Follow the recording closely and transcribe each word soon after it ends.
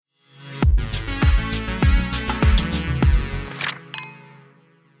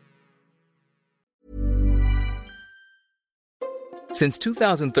Since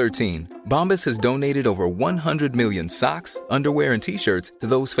 2013, Bombas has donated over 100 million socks, underwear, and T-shirts to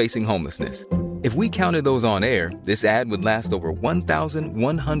those facing homelessness. If we counted those on air, this ad would last over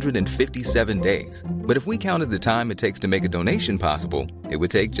 1,157 days. But if we counted the time it takes to make a donation possible, it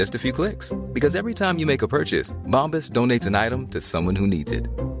would take just a few clicks. Because every time you make a purchase, Bombas donates an item to someone who needs it.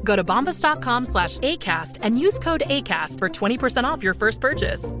 Go to bombas.com/ACAST and use code ACAST for 20% off your first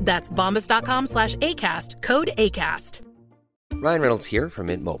purchase. That's bombas.com/ACAST, code ACAST. Ryan Reynolds here from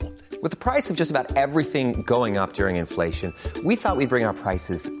Mint Mobile. With the price of just about everything going up during inflation, we thought we'd bring our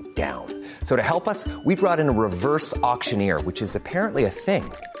prices down. So to help us, we brought in a reverse auctioneer, which is apparently a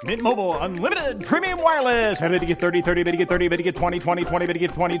thing. Mint Mobile Unlimited Premium Wireless. How to get 30, 30, bit to get 30, bit to get 20, 20, 20, bit to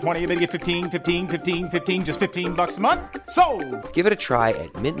get 20, 20, bit to get 15, 15, 15, 15, just $15 a month? Sold! Give it a try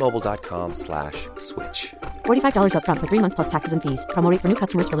at mintmobile.com/switch. $45 up front for 3 months plus taxes and fees. Promo rate for new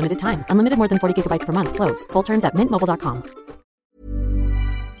customers for limited time. Unlimited more than 40 gigabytes per month. Slows full terms at mintmobile.com.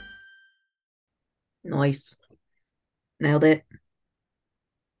 Nice. Nailed it.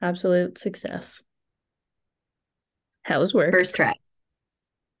 Absolute success. How was work? First try.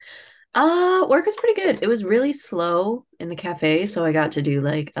 Work was pretty good. It was really slow in the cafe, so I got to do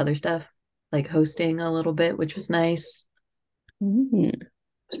like other stuff, like hosting a little bit, which was nice. It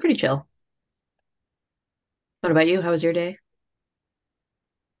was pretty chill. What about you? How was your day?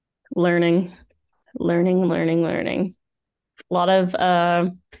 Learning. A lot of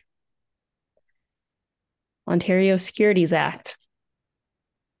Ontario Securities Act.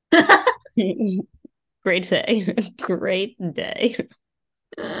 Great day. Great day.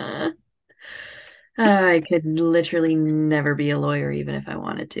 I could literally never be a lawyer even if I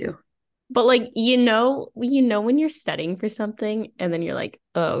wanted to. But like, when you're studying for something and then you're like,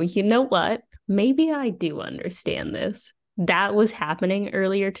 oh, you know what? Maybe I do understand this. That was happening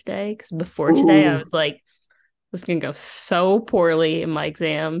earlier today because before today I was like, this is going to go so poorly in my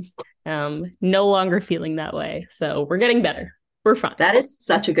exams. No longer feeling that way. So we're getting better. We're fine. That is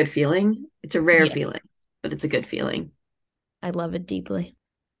such a good feeling. It's a rare feeling, but it's a good feeling. I love it deeply.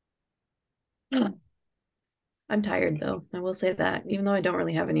 I'm tired though. I will say that. Even though I don't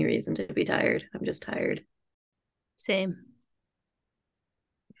really have any reason to be tired. I'm just tired. Same.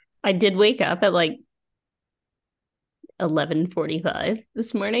 I did wake up at like 11:45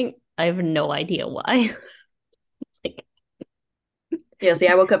 this morning. I have no idea why. Yeah, see,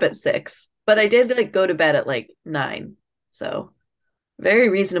 I woke up at 6, but I did like go to bed at like 9. So very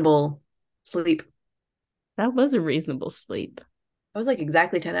reasonable sleep. That was a reasonable sleep. That was like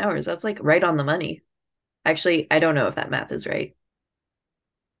exactly 10 hours. That's like right on the money. Actually, I don't know if that math is right.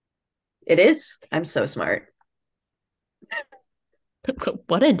 It is? I'm so smart.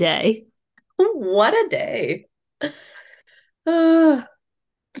 What a day. What a day. Alrighty,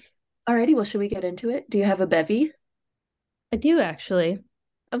 well, should we get into it? Do you have a bevy? I do actually. I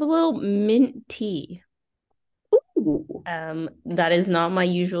have a little mint tea. Ooh. That is not my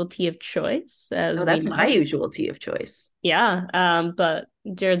usual tea of choice. No, that's my usual tea of choice. Yeah. But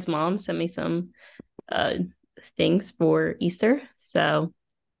Jared's mom sent me some things for Easter, so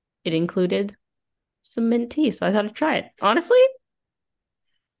it included some mint tea. So I thought I'd try it. Honestly,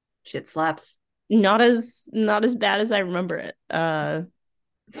 shit slaps. Not as bad as I remember it. I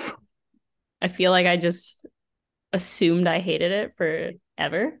feel like I just assumed I hated it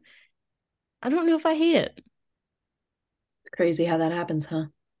forever. I don't know if I hate it. Crazy how that happens, huh?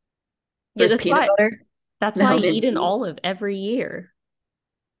 Yeah, that's peanut butter. That's why I eat an olive every year.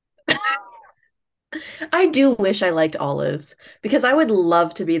 I do wish I liked olives because I would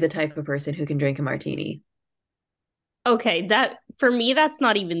love to be the type of person who can drink a martini. Okay, that for me, that's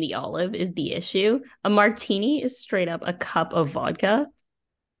not even the olive is the issue. A martini is straight up a cup of vodka.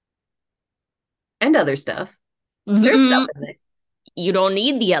 And other stuff. There's stuff in it. You don't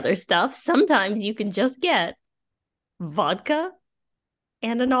need the other stuff. Sometimes you can just get vodka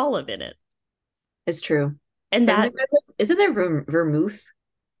and an olive in it. It's true. And that isn't there vermouth?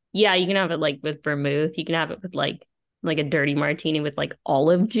 Yeah, you can have it like with vermouth. You can have it with like a dirty martini with like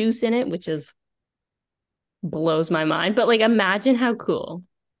olive juice in it, which is blows my mind. But like, imagine how cool.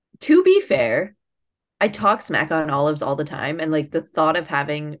 To be fair, I talk smack on olives all the time, and like the thought of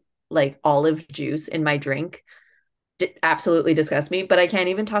having like olive juice in my drink absolutely disgusts me. But I can't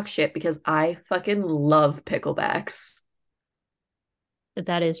even talk shit because I fucking love picklebacks.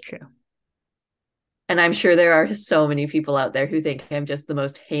 That is true. And I'm sure there are so many people out there who think I'm just the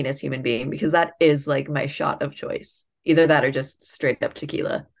most heinous human being because that is like my shot of choice. Either that or just straight up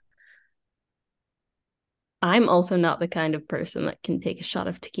tequila. I'm also not the kind of person that can take a shot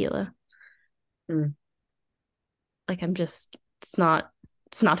of tequila. Like it's not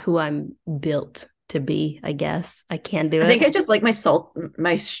who I'm built to be, I guess. I can do I it. think I just like my salt,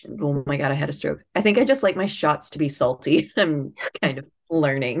 oh my God, I had a stroke. I think I just like my shots to be salty. I'm kind of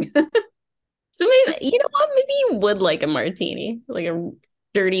learning. So maybe, you know what? Maybe you would like a martini, like a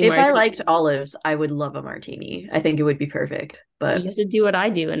dirty If I martini. liked olives, I would love a martini. I think it would be perfect. You But have to do what I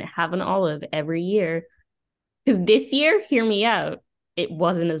do and have an olive every year. Because this year, hear me out, it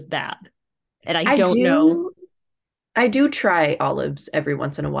wasn't as bad. And I I don't know. do I do try olives every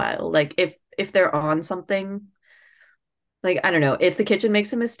once in a while. Like if they're on something, like I don't know, if the kitchen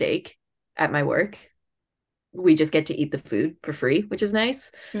makes a mistake at my work, we just get to eat the food for free, which is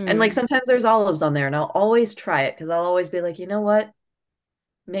nice. And like Hmm. sometimes there's olives on there and I'll always try it because I'll always be like, you know what?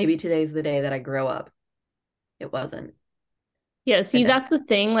 Maybe today's the day that I grow up. It wasn't. Yeah, see, And that's the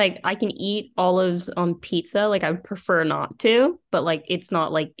thing. Like, I can eat olives on pizza. Like, I would prefer not to, but like, it's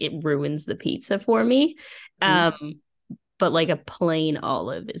not like it ruins the pizza for me. Mhm. Um, but like a plain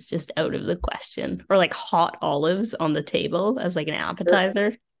olive is just out of the question. Or like hot olives on the table as like an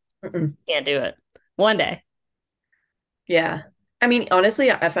appetizer. Mm-mm. Can't do it. One day. Yeah. I mean, honestly,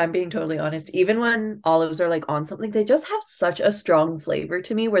 if I'm being totally honest, even when olives are like on something, they just have such a strong flavor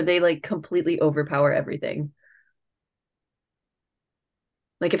to me where they like completely overpower everything.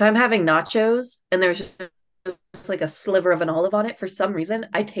 Like if I'm having nachos and there's just like a sliver of an olive on it, for some reason,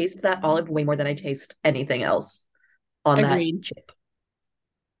 I taste that olive way more than I taste anything else on that Agreed. chip,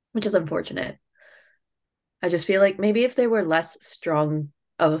 which is unfortunate. I just feel like maybe if they were less strong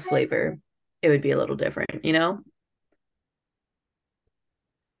of a flavor, it would be a little different, you know?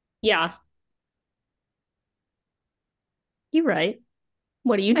 Yeah, you're right.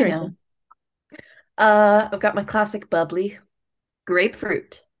 What are you I know. drinking? I've got my classic bubbly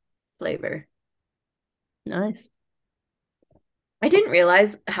grapefruit flavor. Nice. I didn't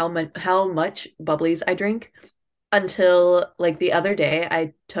realize how much bubblies I drink until like the other day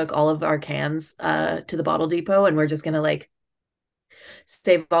I took all of our cans to the bottle depot and we're just gonna like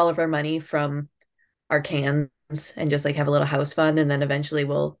save all of our money from our cans and just like have a little house fund and then eventually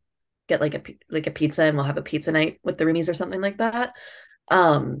we'll get like a pizza and we'll have a pizza night with the roomies or something like that.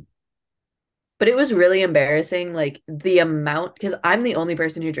 Um but it was really embarrassing like the amount because I'm the only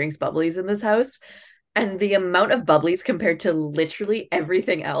person who drinks bubblies in this house and the amount of bubblies compared to literally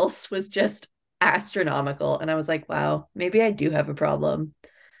everything else was just astronomical and I was like, wow, maybe I do have a problem.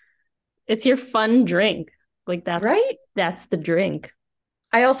 It's your fun drink. Like Right? that's the drink.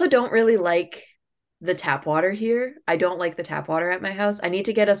 I also don't really like the tap water here. I don't like the tap water at my house. I need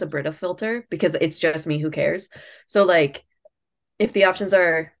to get us a Brita filter because it's just me who cares. So like if the options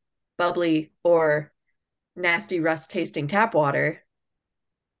are bubbly or nasty rust tasting tap water,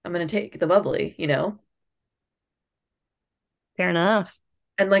 I'm gonna take the bubbly, you know? Fair enough.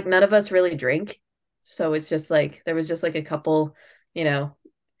 And like none of us really drink. So it's just like there was just like a couple, you know,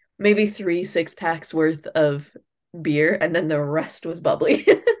 maybe 3 6 packs worth of beer and then the rest was bubbly.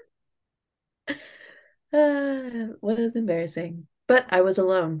 Was embarrassing. But I was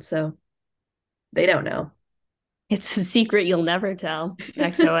alone, so they don't know. It's a secret you'll never tell.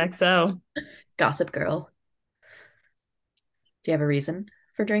 XOXO. Gossip girl. Do you have a reason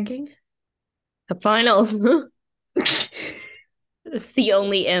for drinking? The finals. It's the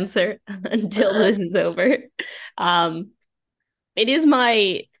only answer until this is over. Um, it is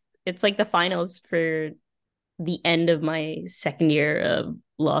my, it's like the finals for the end of my second year of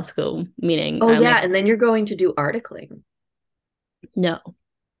law school, meaning Oh I only yeah, have, and then you're going to do articling. no,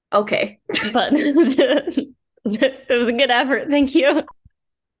 Okay. but it was a good effort. Thank you.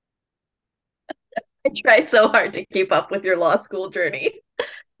 I try so hard to keep up with your law school journey.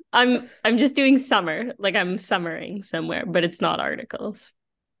 I'm just doing summer, like I'm summering somewhere, but it's not articles.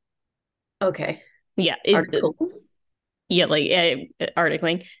 Okay. Yeah, Articles. yeah, like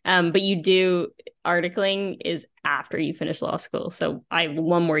articling. But you do articling is after you finish law school. So I have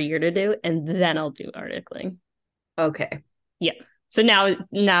one more year to do, and then I'll do articling. Okay. Yeah. So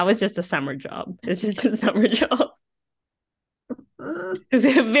now it's just a summer job. It's just a summer job. It's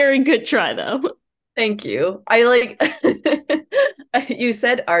a very good try though. Thank you. I like you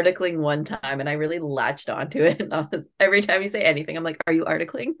said articling one time and I really latched onto it. And every time you say anything, I'm like, are you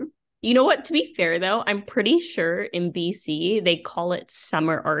articling? You know what? To be fair though, I'm pretty sure in BC they call it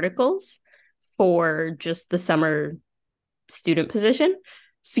summer articles for just the summer student position.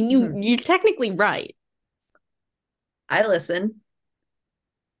 So Mhm. you're technically right. I listen.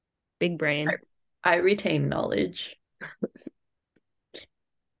 Big I, brain. I retain knowledge.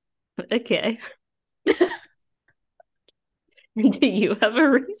 Okay. Do you have a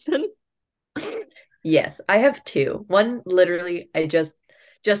reason? Yes, I have two. One literally I just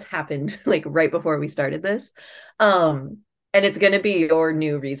happened like right before we started this. And it's gonna be your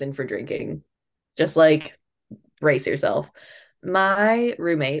new reason for drinking. Just like brace yourself. My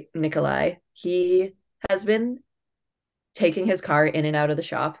roommate, Nikolai, he has been taking his car in and out of the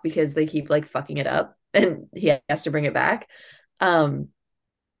shop because they keep like fucking it up and he has to bring it back. Um,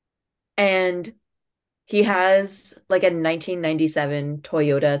 and he has like a 1997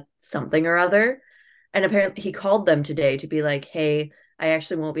 Toyota something or other. And apparently he called them today to be like, hey, I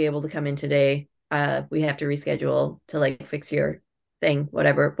actually won't be able to come in today. We have to reschedule to like fix your thing,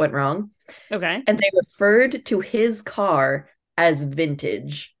 whatever went wrong. Okay. And they referred to his car as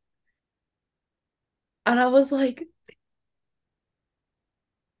vintage. And I was like,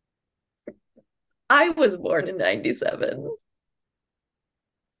 I was born in 97.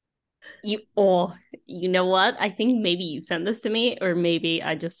 You know what? I think maybe you sent this to me, or maybe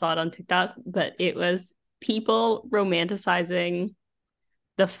I just saw it on TikTok, but it was people romanticizing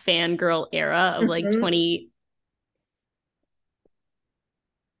the fangirl era of like 20.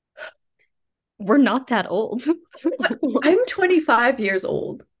 We're not that old. I'm 25 years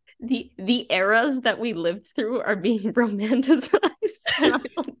old. The eras that we lived through are being romanticized. And I'm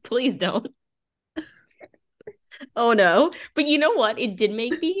like, please don't. Oh no. But you know what? It did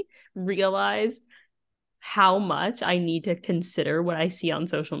make me realize how much I need to consider what I see on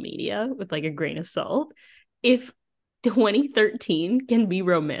social media with like a grain of salt. If 2013 can be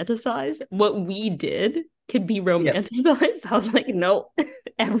romanticized, what we did could be romanticized. Yep. I was like, no,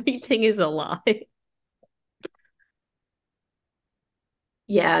 everything is a lie.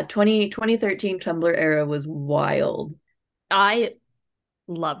 Yeah, 2013 Tumblr era was wild. I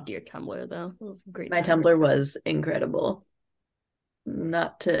loved your Tumblr though. It was a great My Tumblr was incredible.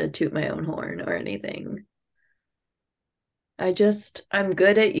 Not to toot my own horn or anything. I'm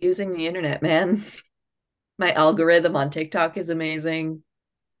good at using the internet, man. My algorithm on TikTok is amazing.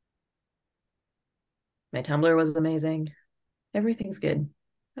 My Tumblr was amazing. Everything's good.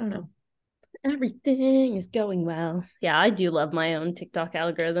 I don't know. Everything is going well. Yeah, I do love my own TikTok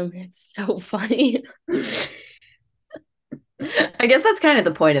algorithm. It's so funny. I guess that's kind of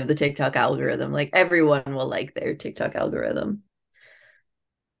the point of the TikTok algorithm. Like everyone will like their TikTok algorithm.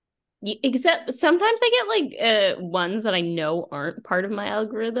 Except sometimes I get like ones that I know aren't part of my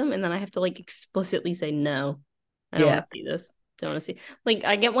algorithm, and then I have to like explicitly say no. I don't want to see this. Don't want to see. Like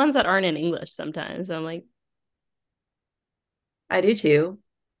I get ones that aren't in English sometimes. So I'm like, I do too.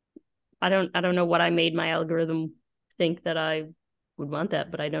 I don't know what I made my algorithm think that I would want that,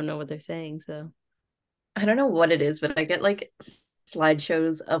 but I don't know what they're saying. So I don't know what it is, but I get like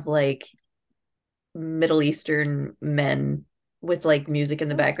slideshows of like Middle Eastern men with like music in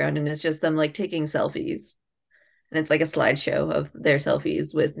the background, and it's just them like taking selfies. And it's like a slideshow of their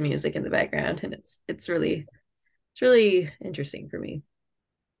selfies with music in the background, and it's really interesting for me.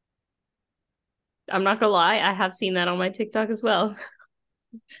 I'm not gonna lie, I have seen that on my TikTok as well.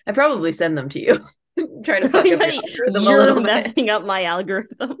 I probably send them to you. Try to fuck up your algorithm a little bit. Messing up my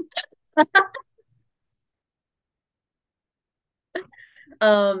algorithm.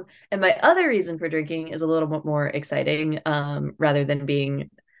 And my other reason for drinking is a little bit more exciting, rather than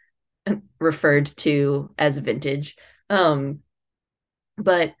being referred to as vintage. But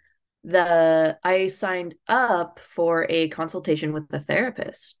I signed up for a consultation with a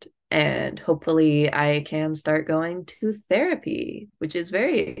therapist, and hopefully I can start going to therapy, which is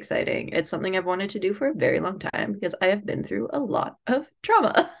very exciting. It's something I've wanted to do for a very long time because I have been through a lot of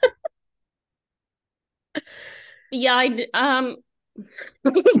trauma. Yeah,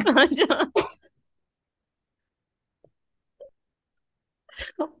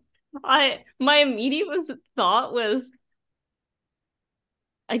 my immediate thought was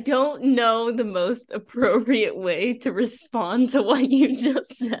I don't know the most appropriate way to respond to what you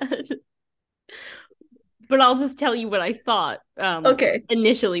just said. But I'll just tell you what I thought. Okay.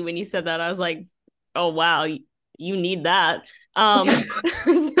 Initially when you said that, I was like, oh wow, you need that. So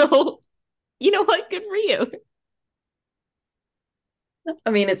you know what? Good for you.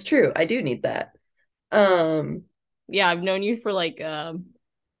 I mean, it's true. I do need that. Yeah, I've known you for like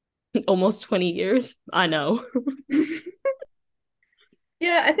almost 20 years. I know.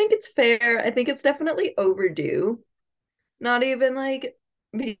 Yeah, I think it's fair. I think it's definitely overdue. Not even like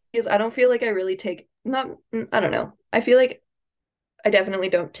because I don't feel like I really take I don't know. I feel like I definitely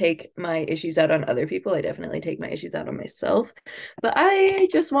don't take my issues out on other people. I definitely take my issues out on myself. But I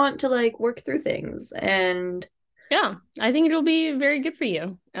just want to like work through things and yeah, I think it'll be very good for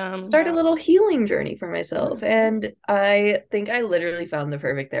you. Start a little healing journey for myself. And I think I literally found the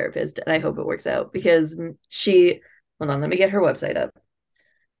perfect therapist, and I hope it works out because hold on, let me get her website up.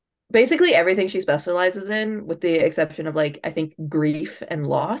 Basically everything she specializes in, with the exception of like I think grief and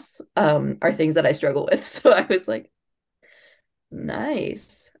loss, are things that I struggle with. So I was like,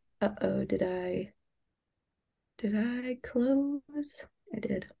 nice. Uh-oh, did I close? I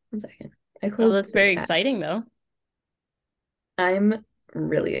did. 1 second. I Oh, closed that's the very tab. exciting though. I'm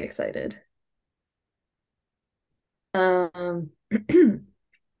really excited. Um,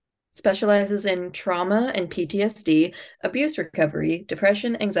 specializes in trauma and PTSD, abuse recovery,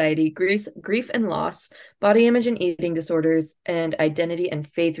 depression, anxiety, grief and loss, body image and eating disorders, and identity and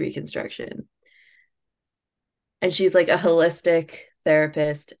faith reconstruction. And she's like a holistic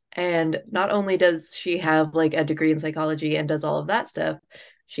therapist. And not only does she have like a degree in psychology and does all of that stuff,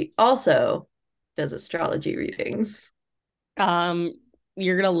 she also does astrology readings.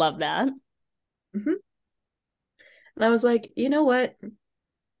 You're gonna love that. Mhm. And I was like, you know what?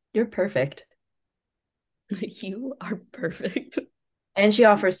 You're perfect. You are perfect. And she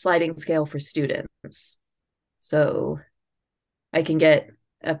offers sliding scale for students. So I can get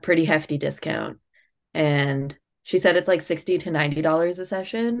a pretty hefty discount. And she said it's like $60 to $90 a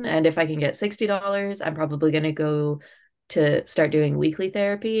session. And if I can get $60, I'm probably going to go to start doing weekly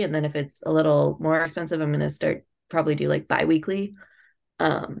therapy. And then if it's a little more expensive, I'm going to start probably do like bi-weekly.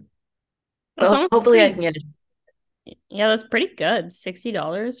 That's But almost hopefully I pretty, can get it. yeah, that's pretty good.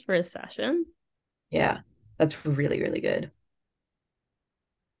 $60 for a session. Yeah, that's really, really good.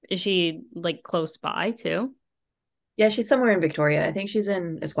 Is she like close by too? Yeah, she's somewhere in Victoria. I think she's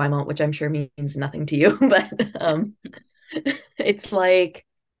in Esquimalt, which I'm sure means nothing to you, but it's like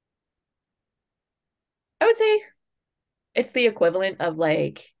I would say it's the equivalent of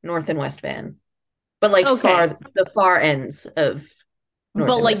like North and West Van, but like Okay. the far ends of North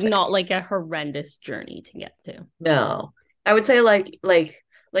But and like West Van. not like a horrendous journey to get to. No, I would say like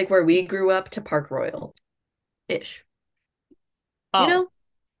where we grew up to Park Royal ish. You Oh, know,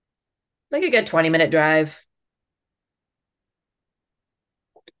 like a good 20-minute drive,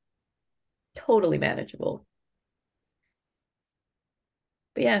 totally manageable.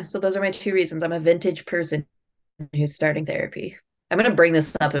 But yeah, so those are my two reasons. I'm a vintage person who's starting therapy. I'm gonna bring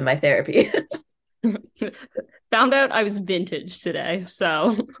this up in my therapy. found out I was vintage today.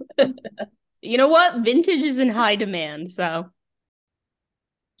 So, you know what? Vintage is in high demand. So,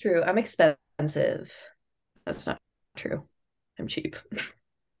 True, I'm expensive. That's not true. I'm cheap.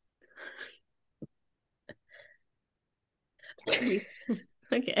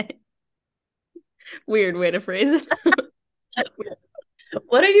 okay. Weird way to phrase it.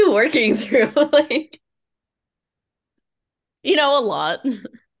 What are you working through? Like, You know, a lot.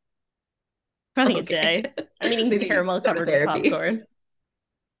 Probably a okay. day. I'm eating Maybe you caramel go to covered therapy. popcorn.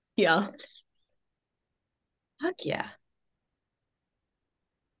 Yeah. Fuck yeah.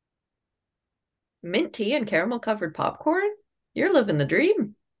 Mint tea and caramel covered popcorn? You're living the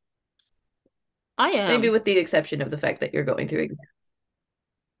dream. I Maybe am. with the exception of the fact that you're going through exams.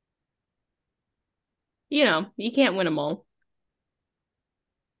 You know, you can't win them all.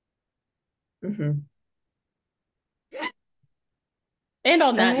 Mm-hmm. And on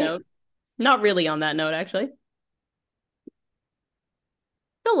All that right. note, not really on that note, actually.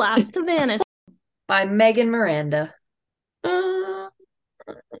 The Last to Vanish. By Megan Miranda. Uh,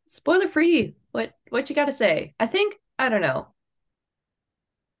 spoiler free. What you got to say? I don't know.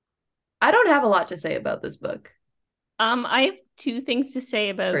 I don't have a lot to say about this book. I have two things to say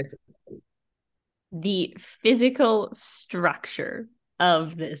about Personally. the physical structure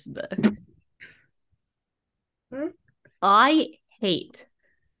of this book. Hmm? I hate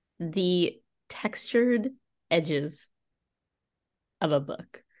the textured edges of a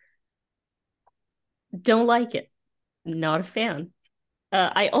book. Don't like it. Not a fan.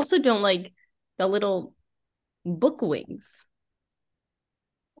 I also don't like the little book wings.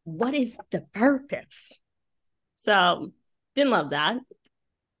 What is the purpose? So, didn't love that.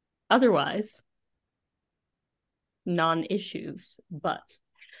 Otherwise, non-issues. But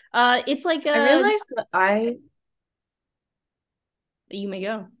it's like I realized that you may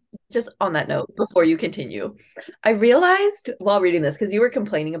go. just on that note, before you continue, I realized while reading this, because you were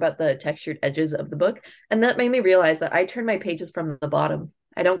complaining about the textured edges of the book, and that made me realize that I turn my pages from the bottom.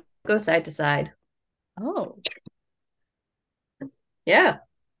 I don't go side to side. Oh. Yeah.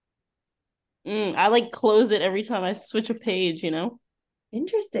 I like close it every time I switch a page, you know?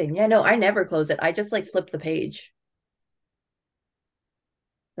 Interesting. Yeah, no, I never close it. I just like flip the page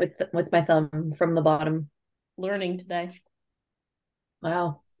with my thumb from the bottom. Learning today.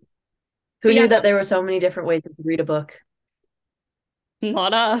 Wow. Who But yeah, knew that there were so many different ways to read a book?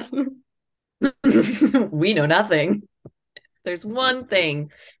 not us. We know nothing. There's one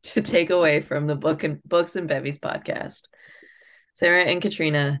thing to take away from the Books and Bevies podcast. Sarah and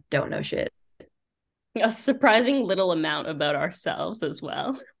Katrina don't know shit. A surprising little amount about ourselves as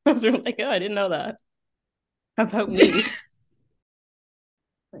well. I was really like, oh, I didn't know that about me.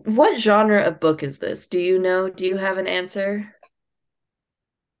 What genre of book is this? Do you know? Do you have an answer?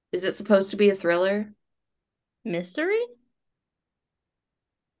 Is it supposed to be a thriller? Mystery?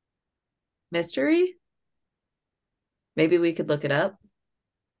 Mystery? Maybe we could look it up.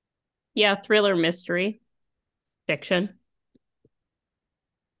 Yeah, thriller mystery. Fiction.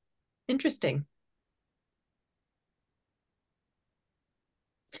 Interesting.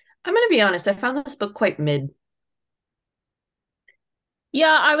 I'm gonna be honest, I found this book quite mid.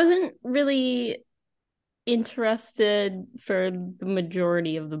 Yeah, I wasn't really interested for the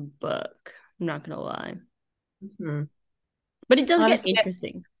majority of the book. I'm not gonna lie. Hmm. But it does get Honestly,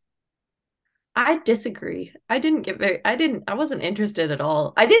 interesting. I disagree. I wasn't interested at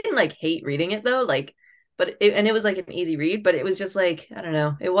all. I didn't like hate reading it though, and it was like an easy read, but it was just like, I don't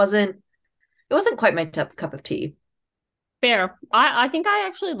know, it wasn't quite my cup of tea. Fair. I think I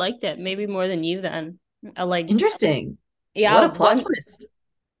actually liked it, maybe more than you then. Like, Interesting. yeah, What a plot twist.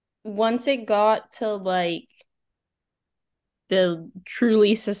 once it got to like the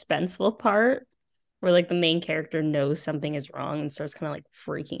truly suspenseful part where like the main character knows something is wrong and starts kind of like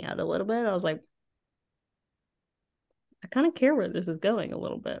freaking out a little bit, I was like, I kind of care where this is going a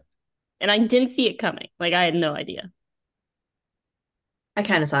little bit. And I didn't see it coming. Like I had no idea. I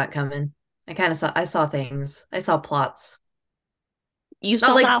kind of saw it coming. I saw things. I saw plots. You Not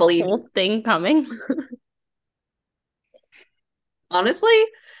saw like that fully, whole thing coming. honestly,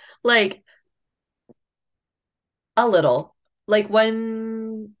 like a little. Like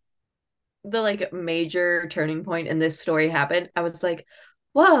when the like major turning point in this story happened, I was like,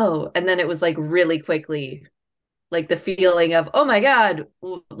 whoa. And then it was like really quickly, like the feeling of, oh my God,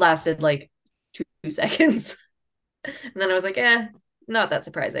 lasted like 2 seconds. And then I was like, not that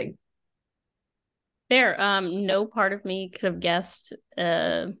surprising. There, no part of me could have guessed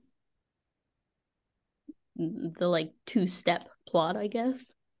the like two-step plot, I guess.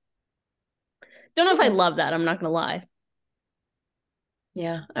 Don't know if I love that, I'm not gonna lie.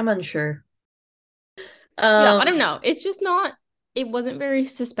 Yeah, I'm unsure. Yeah, I don't Um, know. It's just not, it wasn't very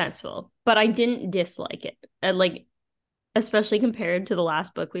suspenseful, but I didn't dislike it. Like, especially compared to the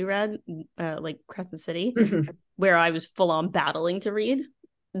last book we read, like Crescent City, where I was full on battling to read.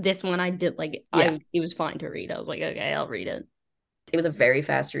 This one I did like, yeah, it was fine to read. I was like, okay, I'll read it. it was a very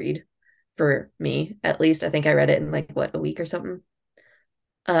fast read for me, at least. I think I read it in like what, a week or something.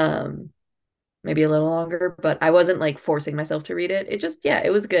 Um, Maybe a little longer, but I wasn't like forcing myself to read it. It just, yeah,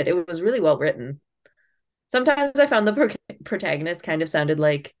 it was good. It was really well written. Sometimes I found the protagonist kind of sounded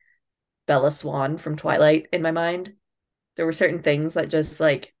like Bella Swan from Twilight in my mind. There were certain things that just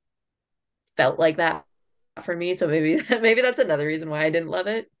like felt like that for me. So maybe maybe that's another reason why I didn't love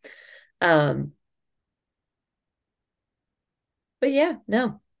it. Um, but yeah,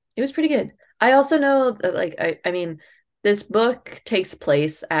 no, it was pretty good. I also know that like I mean, this book takes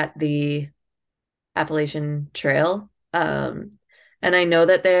place at the Appalachian Trail. And I know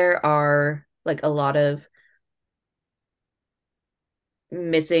that there are like a lot of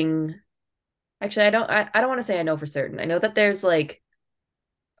missing. Actually, I don't want to say I know for certain. I know that there's like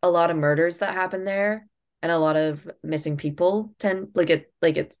a lot of murders that happen there and a lot of missing people tend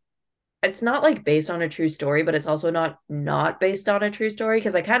it's not like based on a true story, but it's also not based on a true story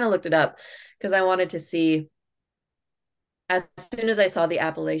because I kind of looked it up because I wanted to see as soon as I saw the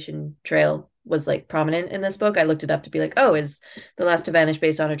Appalachian Trail was like prominent in this book, I looked it up to be like, oh, is The Last to Vanish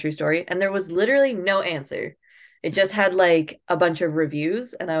based on a true story? And there was literally no answer. It just had like a bunch of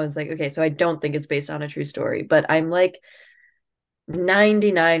reviews. And I was like, okay, so I don't think it's based on a true story, but I'm like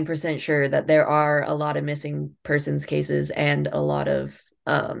 99% sure that there are a lot of missing persons cases and a lot of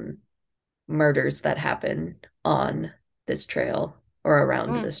murders that happen on this trail or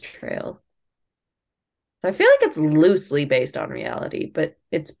around Mm, this trail. I feel like it's loosely based on reality, but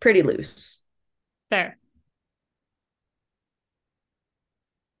it's pretty loose. fair.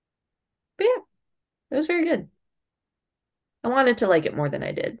 But yeah, it was very good. I wanted to like it more than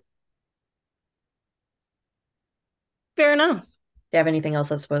I did. Do Fair enough. you have anything else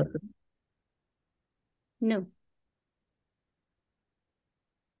that's spoiled? No.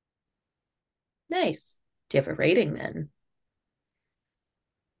 Nice. Do you have a rating then?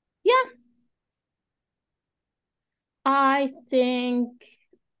 Yeah, I think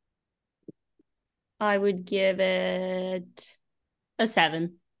I would give it a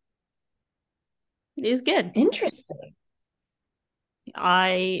 7. It was good. Interesting.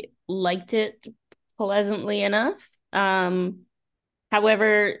 I liked it pleasantly enough.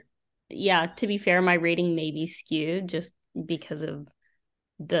 However, yeah, to be fair, my rating may be skewed just because of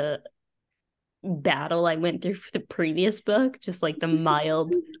the battle I went through for the previous book. Just like the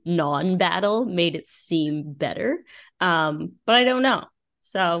mild non-battle made it seem better. But I don't know.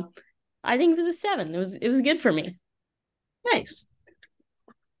 So I think it was a 7. It was good for me. Nice.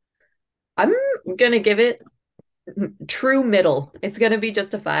 I'm gonna give it true middle. It's gonna be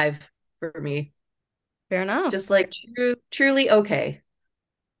just a 5 for me. Fair enough. Just like truly okay.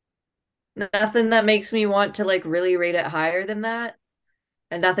 Nothing that makes me want to like really rate it higher than that,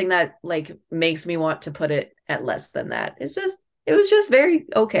 and nothing that like makes me want to put it at less than that. It was just very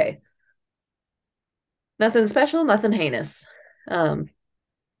okay. Nothing special, nothing heinous.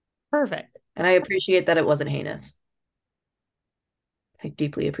 Perfect. And I appreciate that it wasn't heinous. I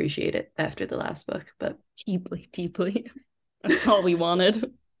deeply appreciate it after the last book, but Deeply, deeply. That's all we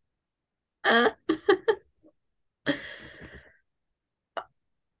wanted. all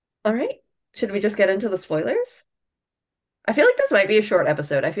right. Should we just get into the spoilers? I feel like this might be a short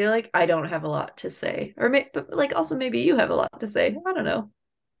episode. I feel like I don't have a lot to say. Or but like also maybe you have a lot to say. I don't know.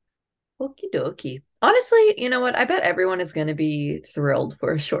 Okie dokie. Honestly, you know what? I bet everyone is going to be thrilled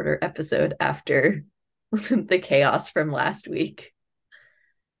for a shorter episode after the chaos from last week.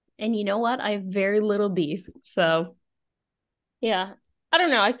 And you know what? I have very little beef. So, yeah. I don't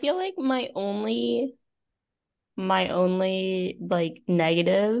know. I feel like my only like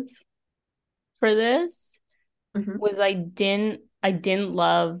negative for this was I didn't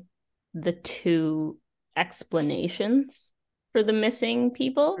love the 2 explanations for the missing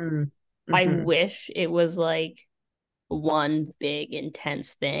people. Mm-hmm. I wish it was like one big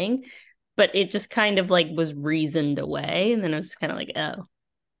intense thing, but it just kind of like was reasoned away, and then it was kind of like, oh,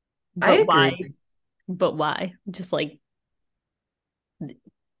 I but why? agree. But why? Just like,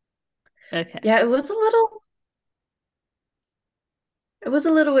 okay. Yeah, it was a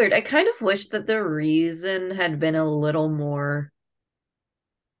little weird. I kind of wish that the reason had been a little more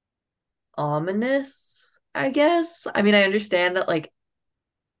ominous, I guess. I mean, I understand that like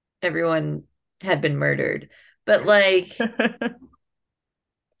everyone had been murdered, but like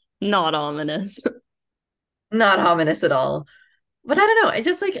Not ominous. not ominous at all. But I don't know. I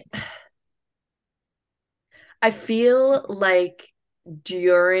just like I feel like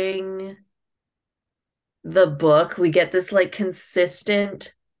during the book we get this like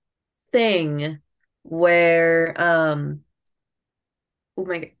consistent thing where oh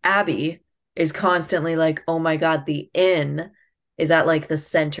my God, Abby is constantly like, oh my God, the inn is at like the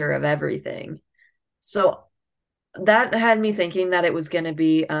center of everything. So that had me thinking that it was gonna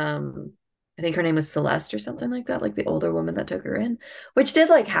be I think her name was Celeste or something like that, like the older woman that took her in, which did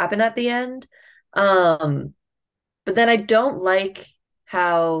like happen at the end. But then I don't like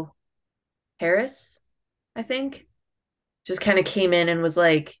how Harris, I think, just kind of came in and was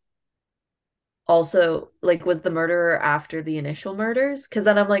like also like was the murderer after the initial murders. Because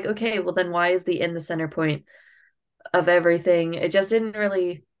then I'm like, okay, well then why is the inn the center point of everything? It just didn't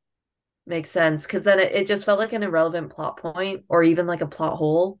really make sense because then it just felt like an irrelevant plot point or even like a plot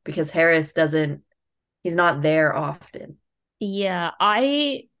hole because he's not there often. Yeah,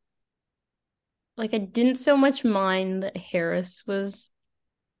 I didn't so much mind that Harris was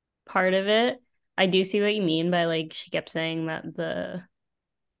part of it. I do see what you mean by like she kept saying that the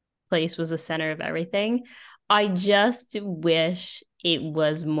place was the center of everything. I just wish it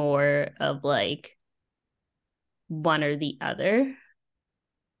was more of like one or the other.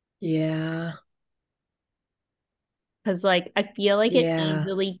 Yeah. Because like I feel like it Yeah.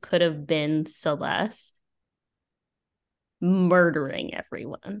 easily could have been Celeste murdering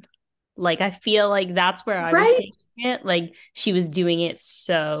everyone. Like I feel like that's where I was Right? taking it. Like she was doing it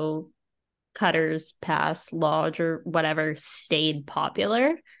so Cutter's Pass Lodge or whatever stayed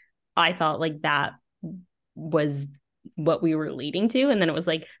popular. I thought like that was what we were leading to. And then it was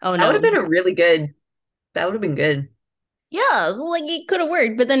like, oh That no, would it have was been just, a really good, that would have been good. yeah, it was like it could have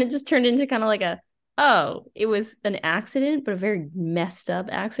worked. But then it just turned into kind of like oh, it was an accident, but a very messed up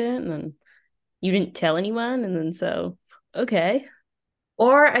accident. And then you didn't tell anyone. And then so, okay.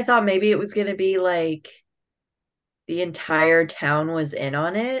 Or I thought maybe it was going to be like the entire town was in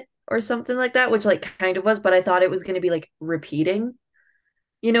on it or something like that, which like kind of was, but I thought it was going to be like repeating.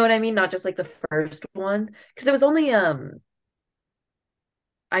 You know what I mean? Not just like the first one. Because it was only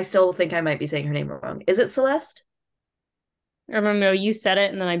I still think I might be saying her name wrong. Is it Celeste? I don't know. You said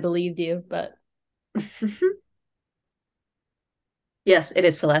it and then I believed you, but Yes, it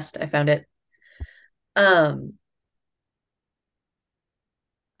is Celeste. I found it. Um,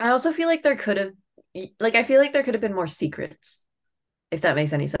 I also feel like there could have like I feel like there could have been more secrets, if that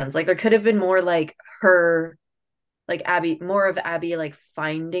makes any sense. Like there could have been more like her like Abby, more of Abby like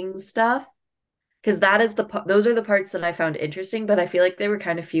finding stuff. Because that is those are the parts that I found interesting, but I feel like they were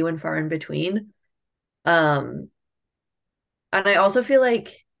kind of few and far in between. Um, and I also feel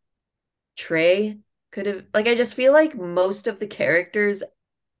like Trey could have, like, I just feel like most of the characters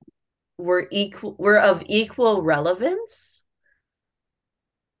were of equal relevance.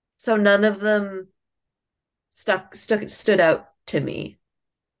 So none of them stood out to me.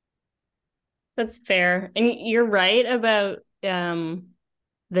 That's fair. And you're right about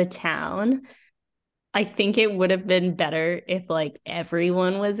the town. I think it would have been better if like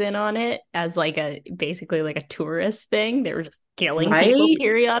everyone was in on it as like a basically like a tourist thing. They were just killing people Right?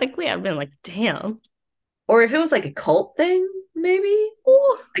 periodically. I've been like, damn. Or if it was like a cult thing, maybe.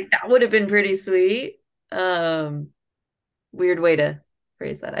 Ooh. Like that would have been pretty sweet. Um, Weird way to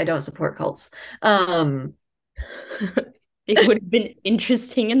phrase that. I don't support cults. It would have been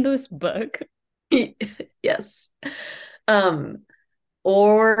interesting in this book. Yes. Um,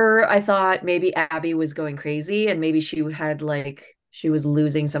 or I thought maybe Abby was going crazy and maybe she was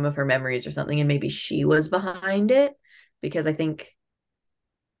losing some of her memories or something, and maybe she was behind it because I think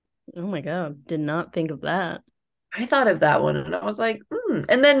Oh my God, did not think of that. I thought of that one and I was like,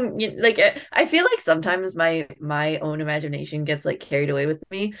 And then like I feel like sometimes my own imagination gets like carried away with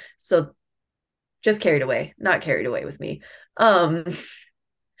me. So just carried away, not carried away with me. Um,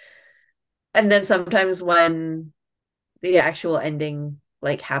 and then sometimes when the actual ending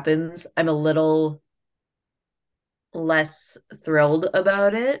like happens, I'm a little less thrilled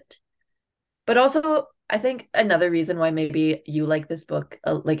about it. But also, I think another reason why maybe you like this book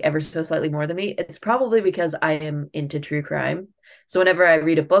like ever so slightly more than me, it's probably because I am into true crime. So whenever I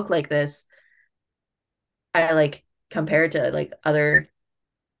read a book like this, I like compare it to like other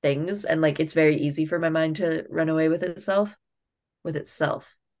things, and like it's very easy for my mind to run away with itself,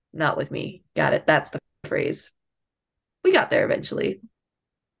 not with me. Got it. That's the phrase. We got there eventually.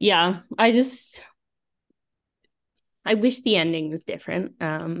 Yeah, I wish the ending was different.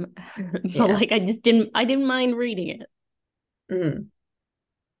 But Yeah. like I didn't mind reading it. Mm.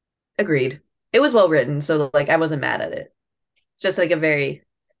 Agreed. It was well written, so like I wasn't mad at it. It's just like a very,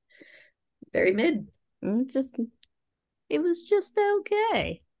 very mid. It was just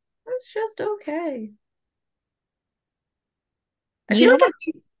okay. It's just okay. I You feel know like what?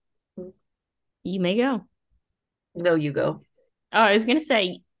 I You may go. no, you go. Oh, I was gonna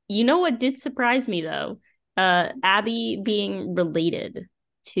say, you know what did surprise me though? Abby being related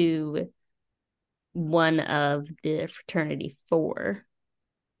to one of the fraternity four.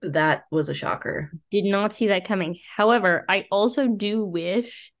 That was a shocker. Did not see that coming. However, I also do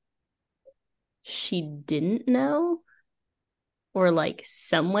wish she didn't know, or like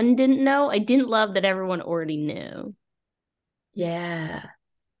someone didn't know. I didn't love that everyone already knew. Yeah.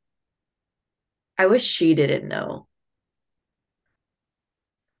 I wish she didn't know.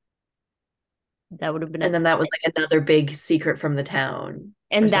 That would have been And then that was like another big secret from the town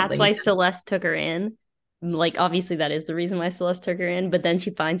or and that's something. why Celeste took her in. Like, obviously, that is the reason why Celeste took her in. But then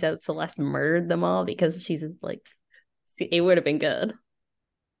she finds out Celeste murdered them all because she's like, see, it would have been good.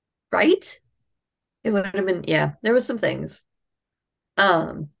 Right? It would have been, yeah, there was some things.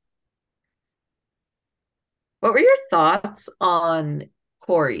 Um, what were your thoughts on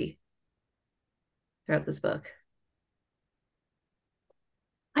Corey throughout this book?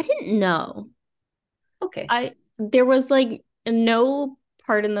 I didn't know. Okay. There was like no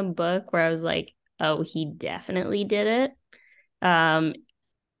part in the book where I was like, oh, he definitely did it. Um,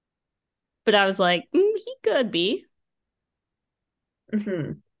 but I was like, he could be.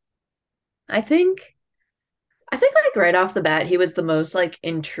 Hmm. I think like right off the bat, he was the most like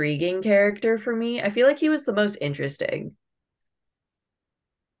intriguing character for me. I feel like he was the most interesting.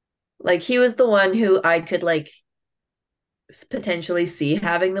 Like he was the one who I could like potentially see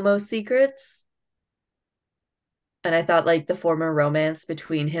having the most secrets. And I thought like the former romance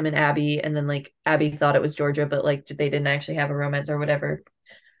between him and Abby, and then like Abby thought it was Georgia, but like they didn't actually have a romance or whatever.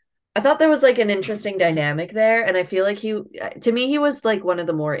 I thought there was like an interesting dynamic there, and I feel like to me, he was like one of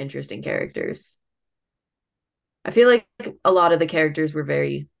the more interesting characters. I feel like a lot of the characters were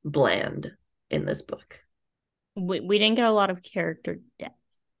very bland in this book. We didn't get a lot of character depth.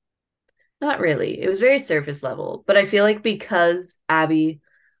 Not really. It was very surface level, but I feel like because Abby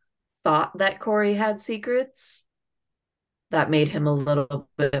thought that Corey had secrets, that made him a little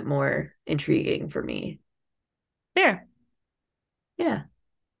bit more intriguing for me. Fair. Yeah.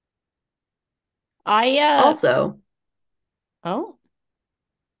 I Also, oh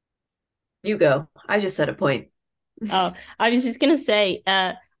you go. I just said a point. oh I was just gonna say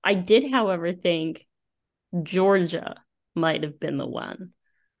I did, however, think Georgia might have been the one.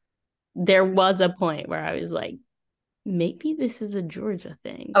 There was a point where I was like, maybe this is a Georgia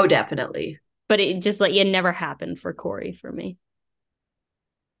thing. Oh, definitely. But it just like it never happened for Corey for me.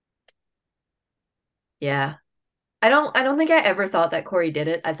 Yeah. I don't think I ever thought that Corey did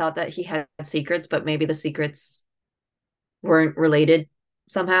it. I thought that he had secrets, but maybe the secrets weren't related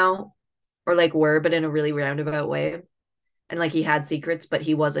somehow, or like were, but in a really roundabout way. And like he had secrets, but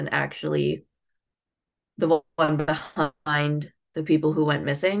he wasn't actually the one behind the people who went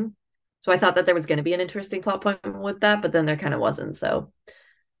missing. So I thought that there was going to be an interesting plot point with that, but then there kind of wasn't. So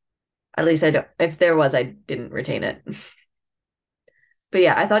at least I don't, if there was, I didn't retain it. But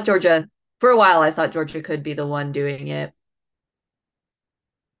yeah, I thought Georgia, for a while, I thought Georgia could be the one doing it.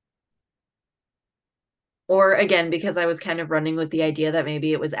 Or again, because I was kind of running with the idea that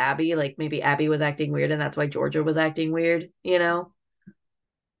maybe it was Abby, like maybe Abby was acting weird and that's why Georgia was acting weird, you know?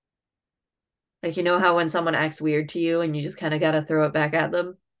 Like, you know how when someone acts weird to you and you just kind of got to throw it back at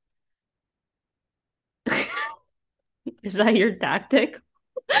them? Is that your tactic?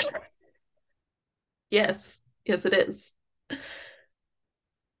 Yes. Yes, it is.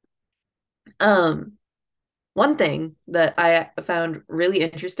 Um, One thing that I found really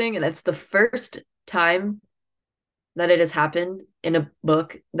interesting, and it's the first time that it has happened in a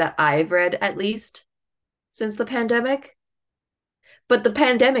book that I've read, at least since the pandemic. But the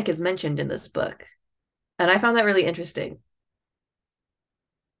pandemic is mentioned in this book, and I found that really interesting.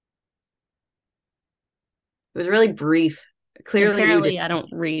 It was really brief. Clearly, you did. Apparently, I don't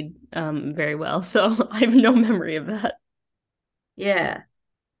read very well, so I have no memory of that. Yeah.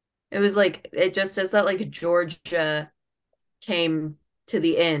 It was like, it just says that like Georgia came to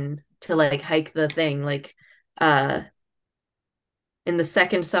the inn to like hike the thing, like uh in the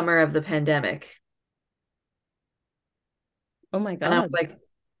second summer of the pandemic. Oh my And I was God. like,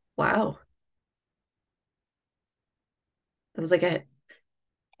 wow. It was like a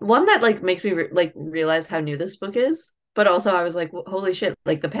one that like makes me like realize how new this book is, but also I was like, holy shit,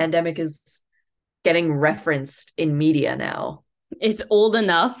 like the pandemic is getting referenced in media now. It's old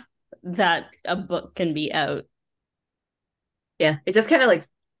enough that a book can be out. Yeah, it just kind of like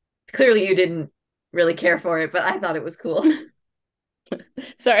clearly you didn't really care for it, but I thought it was cool.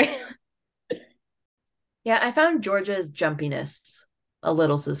 Sorry. Yeah, I found Georgia's jumpiness a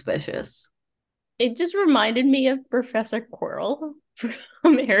little suspicious. It just reminded me of Professor Quirrell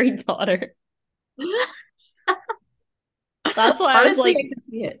from Harry Potter. That's why I was Honestly, like, I could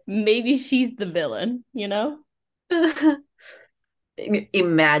see maybe she's the villain, you know? it.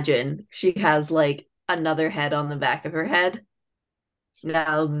 Imagine she has like another head on the back of her head.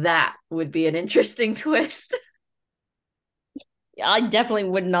 Now that would be an interesting twist. I definitely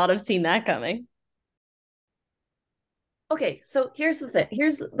would not have seen that coming. Okay, so here's the thing.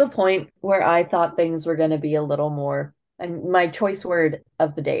 Here's the point where I thought things were going to be a little more, and my choice word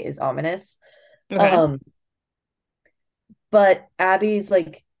of the day is ominous. Okay. Um, but Abby's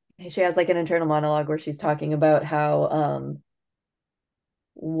like, she has like an internal monologue where she's talking about how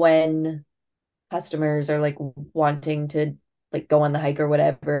when customers are like wanting to like go on the hike or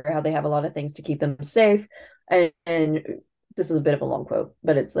whatever, how they have a lot of things to keep them safe. And this is a bit of a long quote,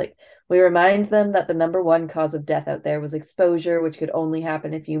 but it's like, we remind them that the number one cause of death out there was exposure, which could only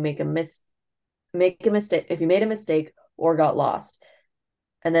happen if you make a mistake, if you made a mistake or got lost.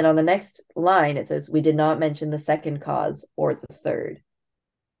 And then on the next line, it says, we did not mention the second cause or the third.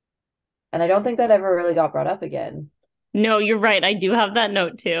 And I don't think that ever really got brought up again. No, you're right. I do have that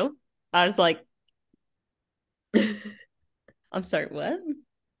note too. I was like, I'm sorry, what?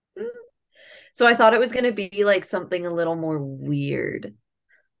 So I thought it was going to be like something a little more weird.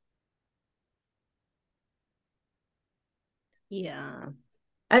 Yeah.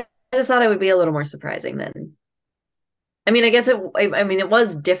 I just thought it would be a little more surprising then. I mean, I guess I mean, it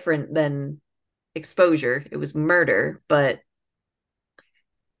was different than exposure. It was murder, but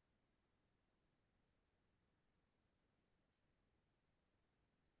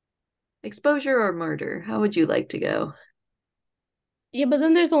exposure or murder? How would you like to go? Yeah, but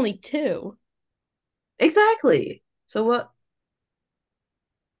then there's only two. Exactly. So what?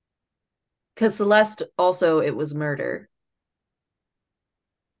 Because Celeste also, it was murder.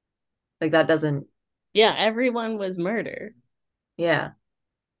 Like that doesn't, Yeah, everyone was murder. yeah.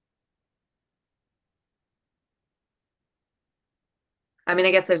 I mean,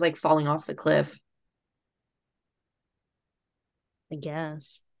 I guess there's like falling off the cliff, I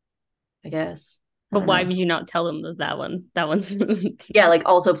guess. I guess. I But don't why know. would you not tell them that one's Yeah, like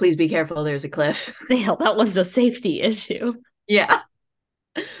also please be careful, there's a cliff. hell, that one's a safety issue. Yeah.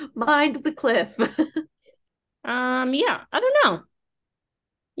 Mind the cliff. Yeah, I don't know.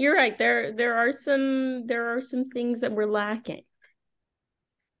 You're right. There are some things that we're lacking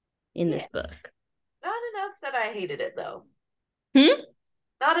in Yeah. this book. Not enough that I hated it though. Hmm?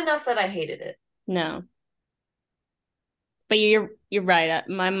 Not enough that I hated it. No. But you're right.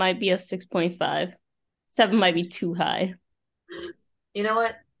 Mine might be a 6.5. 7 might be too high. You know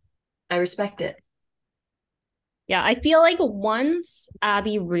what? I respect it. Yeah, I feel like once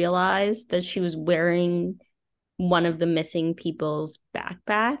Abby realized that she was wearing one of the missing people's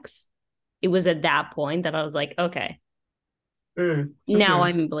backpacks, it was at that point that I was like, okay, now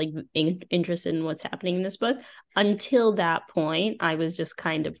I'm like interested in what's happening in this book. Until that point, I was just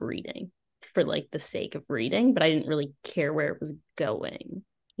kind of reading for like the sake of reading, but I didn't really care where it was going,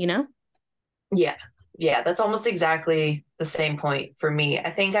 you know? Yeah. Yeah, that's almost exactly the same point for me.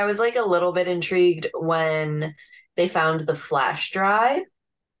 I think I was like a little bit intrigued when they found the flash drive.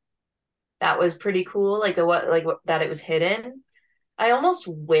 That was pretty cool. Like that it was hidden. I almost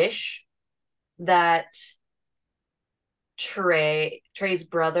wish that Trey's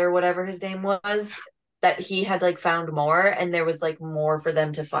brother, whatever his name was, that he had like found more and there was like more for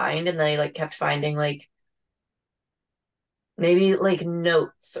them to find, and they like kept finding like maybe like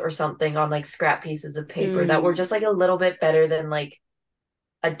notes or something on like scrap pieces of paper that were just like a little bit better than like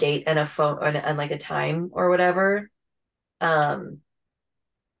a date and a phone and like a time or whatever. And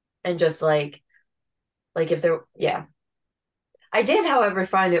just like if there, yeah. I did, however,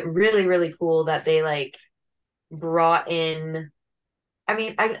 find it really, really cool that they like brought in, I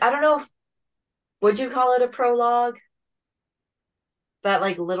mean, I don't know if, would you call it a prologue? That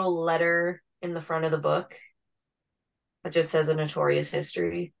like little letter in the front of the book that just says a notorious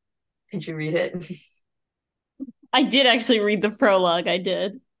history. Could you read it? I did actually read the prologue. I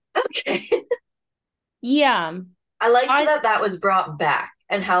did. Okay. Yeah. I liked that was brought back,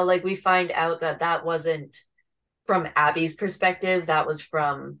 and how like we find out that wasn't from Abby's perspective. That was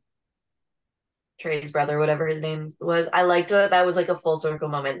from Trey's brother, whatever his name was. I liked that was like a full circle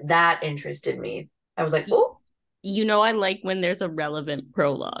moment. That interested me. I was like, oh. You know, I like when there's a relevant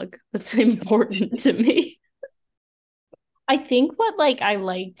prologue. That's important to me. I think what like I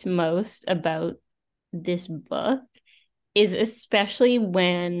liked most about this book is especially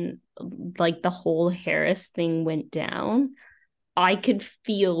when like the whole Harris thing went down, I could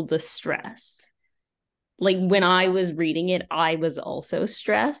feel the stress. Like when I was reading it, I was also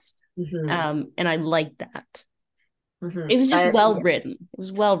stressed. And I liked that. It was just well written. It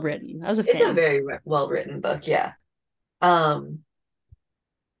was well written. I was a fan. It's a very well written book, yeah. I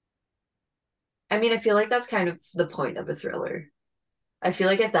mean, I feel like that's kind of the point of a thriller. I feel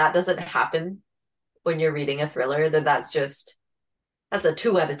like if that doesn't happen when you're reading a thriller, then that's a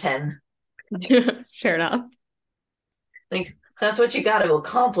 2 out of 10. Fair enough. Like, that's what you got to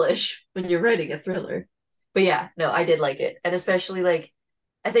accomplish when you're writing a thriller. But yeah, no, I did like it. And especially like,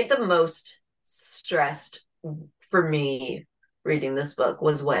 I think the most stressed for me reading this book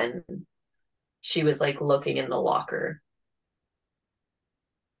was when she was like looking in the locker.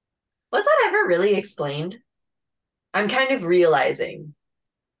 Was that ever really explained? I'm kind of realizing,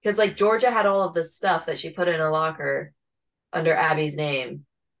 because like Georgia had all of this stuff that she put in a locker under Abby's name.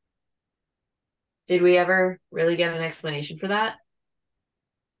 Did we ever really get an explanation for that?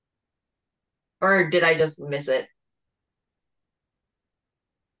 Or did I just miss it?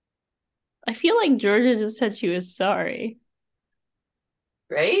 I feel like Georgia just said she was sorry.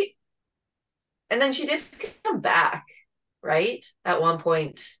 Right? And then she did come back, right? At one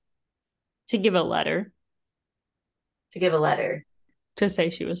point. To give a letter. To say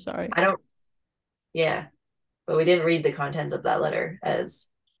she was sorry. Yeah. But we didn't read the contents of that letter, as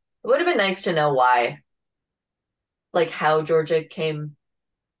it would have been nice to know why. Like how Georgia came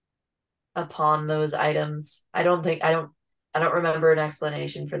upon those items. I don't remember an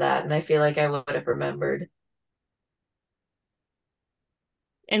explanation for that, and I feel like I would have remembered.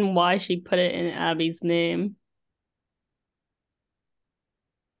 And why she put it in Abby's name.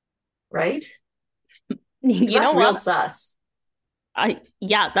 Right? You that's know what? Real sus.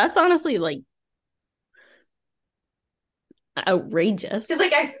 That's honestly like outrageous. Because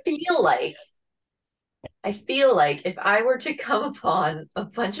like I feel like if I were to come upon a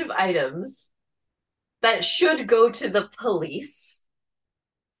bunch of items that should go to the police.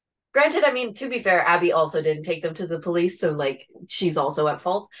 Granted, I mean, to be fair, Abby also didn't take them to the police, so like she's also at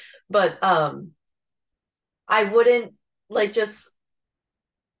fault. But I wouldn't like just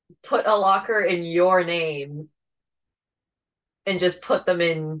put a locker in your name and just put them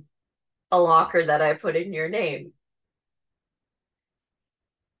in a locker that I put in your name.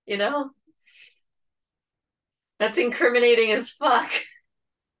 You know? That's incriminating as fuck.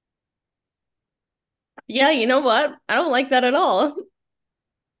 Yeah, you know what? I don't like that at all.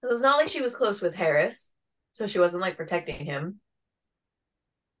 It's not like she was close with Harris, so she wasn't like protecting him.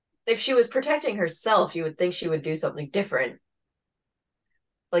 If she was protecting herself, you would think she would do something different.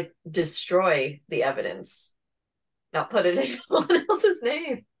 Like destroy the evidence, not put it in someone else's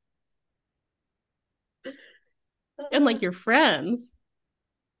name. And like your friends.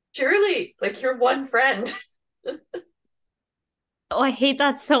 Surely, like your one friend. Oh, I hate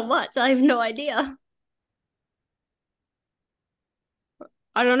that so much. I have no idea.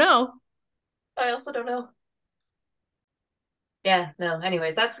 I don't know. I also don't know. Yeah, no.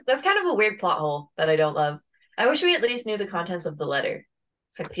 Anyways, that's kind of a weird plot hole that I don't love. I wish we at least knew the contents of the letter.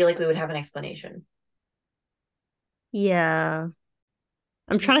 So I feel like we would have an explanation. Yeah.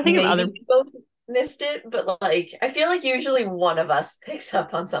 I'm trying to think of Maybe other. we both missed it, but like I feel like usually one of us picks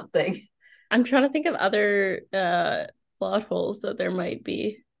up on something. I'm trying to think of other plot holes that there might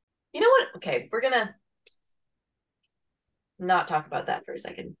be. You know what? Okay, we're gonna not talk about that for a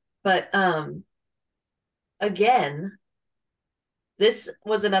second. But again, this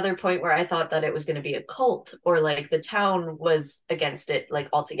was another point where I thought that it was going to be a cult or like the town was against it like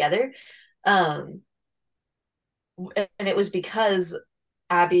altogether. Um and it was because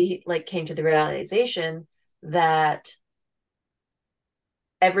Abby like came to the realization that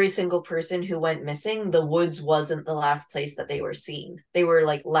every single person who went missing, the woods wasn't the last place that they were seen. They were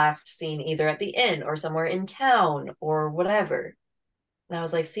like last seen either at the inn or somewhere in town or whatever. And I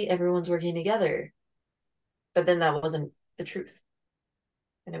was like, see, everyone's working together. But then that wasn't the truth.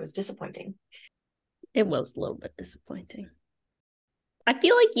 And it was disappointing. It was a little bit disappointing. I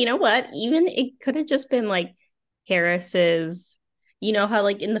feel like, you know what? Even it could have just been like Harris's, you know how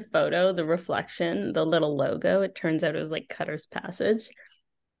like in the photo, the reflection, the little logo, it turns out it was like Cutter's Passage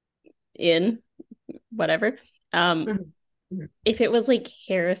in whatever. Mm-hmm. If it was like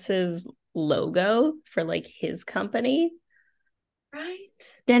Harris's logo for like his company, right?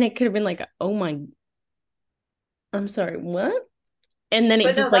 then it could have been like, oh my, I'm sorry, what? And then it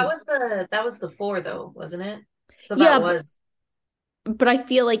But just no, like, that was the 4 though, wasn't it? So yeah, that was but I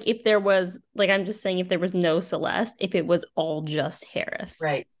feel like if there was, like, I'm just saying, if there was no Celeste, if it was all just Harris,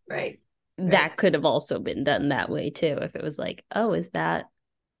 right. that could have also been done that way too. If it was like, oh, is that,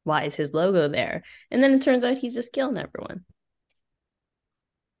 why is his logo there? And then it turns out he's just killing everyone.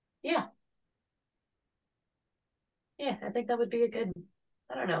 Yeah. Yeah, I think that would be a good,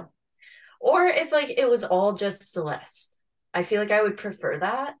 I don't know. Or if like it was all just Celeste. I feel like I would prefer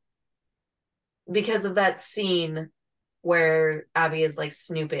that because of that scene where Abby is like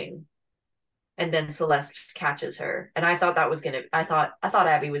snooping and then Celeste catches her. And I thought that was gonna I thought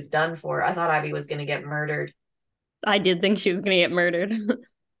Abby was done for. I thought Abby was gonna get murdered. I did think she was going to get murdered.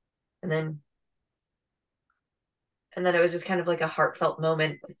 And then it was just kind of like a heartfelt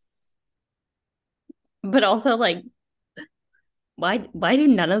moment. But also like, why do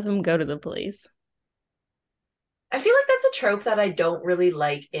none of them go to the police? I feel like that's a trope that I don't really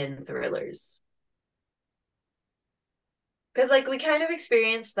like in thrillers. Because like we kind of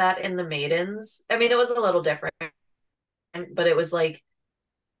experienced that in The Maidens. I mean, it was a little different, but it was like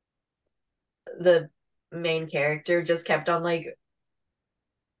the main character just kept on like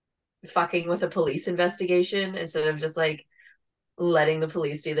fucking with a police investigation instead of just like letting the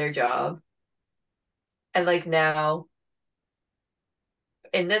police do their job. And like now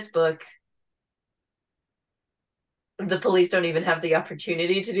in this book, the police don't even have the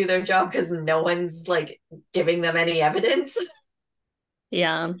opportunity to do their job because no one's like giving them any evidence.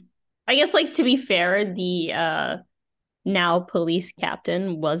 Yeah. I guess like to be fair, the now police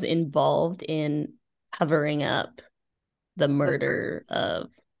captain was involved in covering up the murder of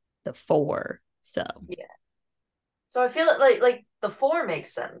the 4. So yeah. So I feel like the 4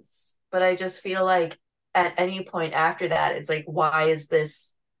 makes sense, but I just feel like at any point after that, it's like, why is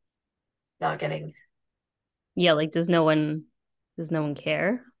this not getting? yeah, like does no one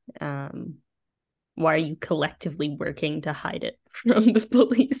care? Why are you collectively working to hide it from the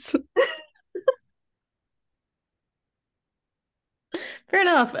police? Fair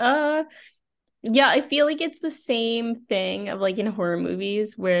enough. Yeah, I feel like it's the same thing of like in horror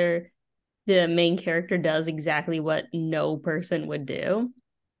movies where the main character does exactly what no person would do.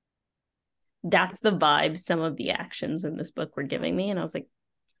 That's the vibe some of the actions in this book were giving me. And I was like,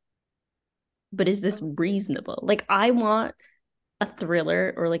 but is this reasonable? Like, I want a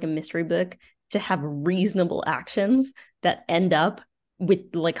thriller or like a mystery book to have reasonable actions that end up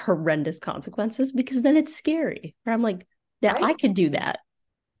with like horrendous consequences, because then it's scary. Where I'm like, yeah, I could do that.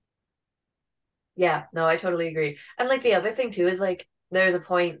 Yeah, no, I totally agree. And like the other thing too is like there's a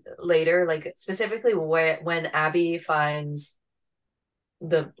point later, like specifically where when Abby finds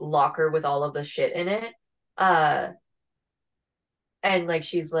the locker with all of the shit in it, and like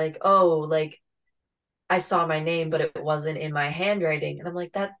she's like, oh, like I saw my name, but it wasn't in my handwriting. And I'm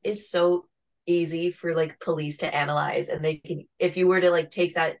like, that is so easy for like police to analyze. And they can, if you were to like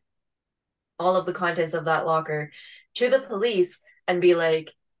take that, all of the contents of that locker to the police and be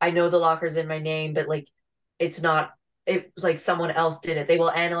like, I know the locker's in my name, but like it's not, it's like someone else did it. They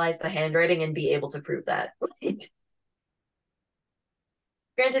will analyze the handwriting and be able to prove that.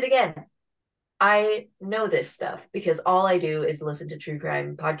 Granted, again, I know this stuff because all I do is listen to true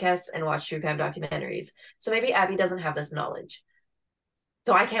crime podcasts and watch true crime documentaries. So maybe Abby doesn't have this knowledge.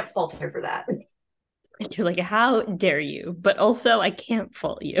 So I can't fault her for that. You're like, how dare you? But also, I can't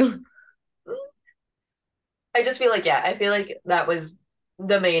fault you. I just feel like, yeah, I feel like that was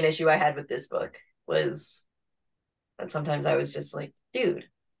the main issue I had with this book, was that sometimes I was just like, dude.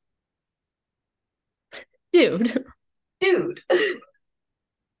 Dude.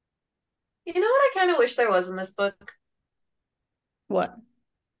 You know what I kind of wish there was in this book? What?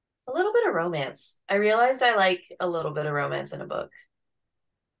 A little bit of romance. I realized I like a little bit of romance in a book.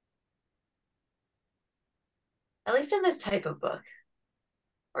 At least in this type of book.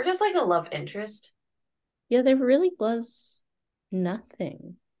 Or just like a love interest. Yeah, there really was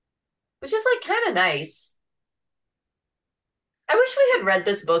nothing. Which is like kind of nice. I wish we had read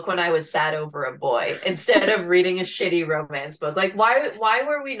this book when I was sad over a boy instead of reading a shitty romance book. Like, why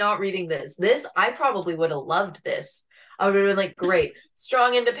were we not reading this? This, I probably would have loved this. I would have been like, great,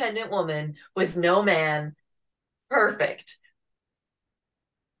 strong, independent woman with no man. Perfect.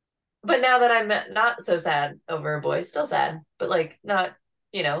 But now that I'm not so sad over a boy, still sad, but like not,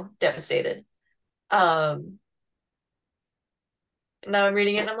 devastated. Now I'm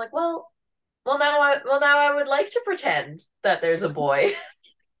reading it and I'm like, now I would like to pretend that there's a boy.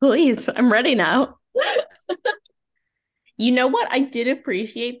 Please, I'm ready now. You know what? I did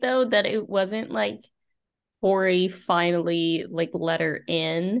appreciate though that it wasn't like Corey finally like let her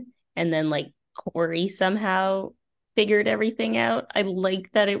in and then like Corey somehow figured everything out. I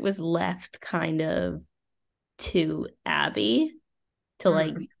like that it was left kind of to Abby to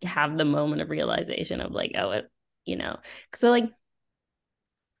like have the moment of realization of like, oh, so like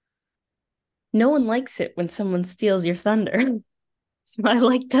no one likes it when someone steals your thunder. So I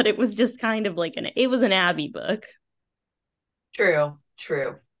like that it was just kind of like it was an Abby book. True.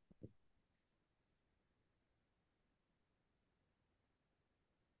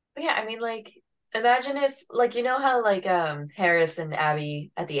 But yeah, I mean, like, imagine if, like, you know how, like, Harris and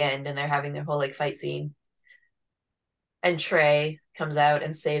Abby at the end and they're having their whole, like, fight scene and Trey comes out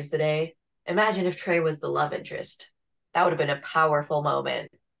and saves the day. Imagine if Trey was the love interest. That would have been a powerful moment.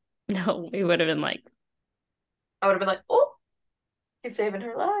 No, we would have been like, I would have been like, oh, he's saving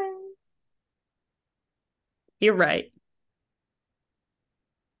her life. You're right.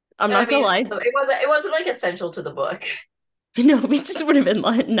 I'm not gonna lie. So it wasn't like essential to the book. No, it just would have been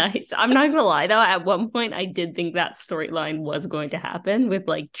like nice. I'm not gonna lie though, at one point I did think that storyline was going to happen with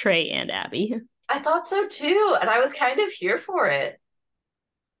like Trey and Abby. I thought so too, and I was kind of here for it.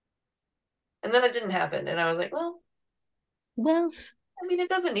 And then it didn't happen, and I was like, well, I mean, it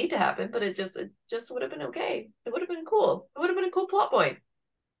doesn't need to happen, but it just would have been okay. It would have been cool. It would have been a cool plot point.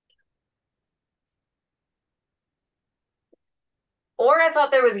 Or I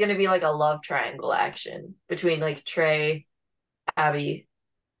thought there was going to be like a love triangle action between like Trey, Abby,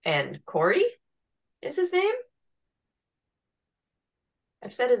 and Corey is his name?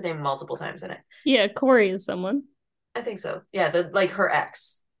 I've said his name multiple times in it. Yeah, Corey is someone. I think so. Yeah, like her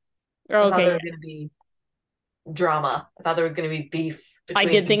ex. Oh, I thought there was going to be drama. I thought there was going to be beef. I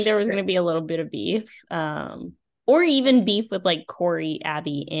did think there was going to be a little bit of beef. Or even beef with like Corey,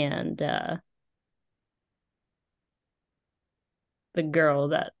 Abby, and the girl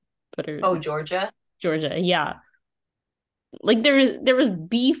that put her. Oh, Georgia, yeah. Like there was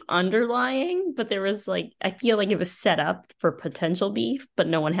beef underlying, but there was like, I feel like it was set up for potential beef, but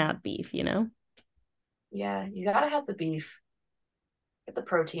no one had beef, Yeah, you gotta have the beef. Get the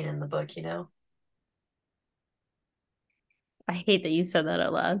protein in the book, I hate that you said that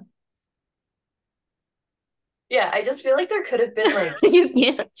out loud. Yeah, I just feel like there could have been like you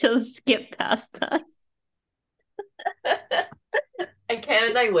can't just skip past that. I can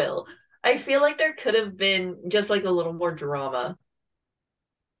and I will. I feel like there could have been just like a little more drama.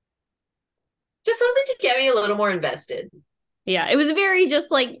 Just something to get me a little more invested. Yeah, it was very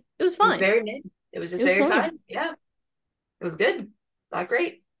just like, it was fine. It was very mid. It was just very fine. Yeah. It was good. Not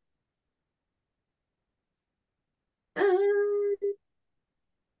great.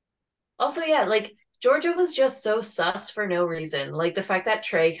 Also, yeah, like Georgia was just so sus for no reason. Like the fact that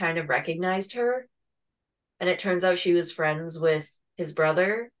Trey kind of recognized her and it turns out she was friends with his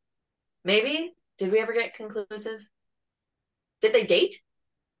brother. Maybe? Did we ever get conclusive? Did they date?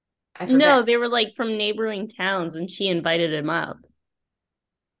 I forget. No, they were like from neighboring towns and she invited him up.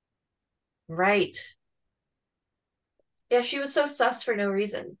 Right. Yeah, she was so sus for no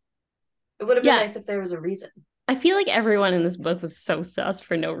reason. It would have been nice if there was a reason. I feel like everyone in this book was so sus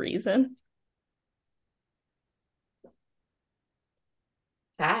for no reason.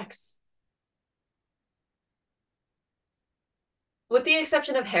 Max. With the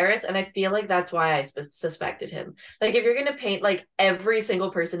exception of Harris, and I feel like that's why I suspected him. Like, if you're gonna paint like every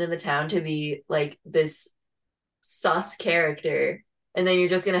single person in the town to be like this sus character, and then you're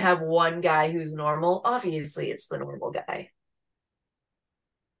just gonna have one guy who's normal, obviously it's the normal guy.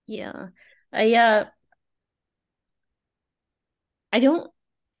 Yeah. I I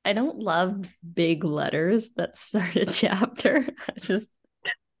don't love big letters that start a chapter. I just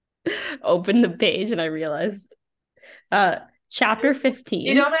opened the page and I realized chapter 15.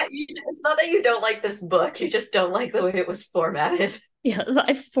 It's not that you don't like this book, you just don't like the way it was formatted. Yeah,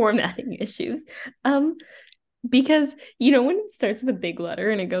 I have formatting issues. Because when it starts with a big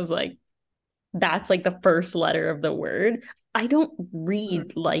letter and it goes like that's like the first letter of the word, I don't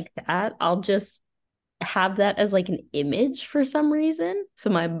read like that. I'll just have that as like an image for some reason. So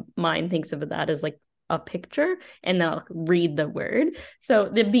my mind thinks of that as like a picture, and then I'll read the word. So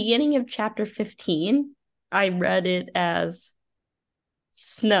the beginning of chapter 15, I read it as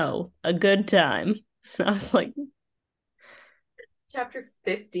snow, a good time. And I was like, chapter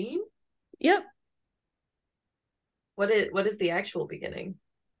 15? Yep. What is the actual beginning?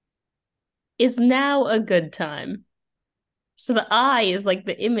 Is now a good time. So the I is like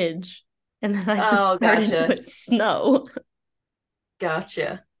the image, and then I just started with snow.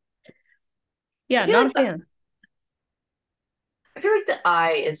 Gotcha. Yeah, not a fan. I feel like the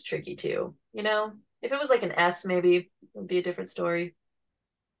I is tricky too. If it was like an S, maybe it would be a different story.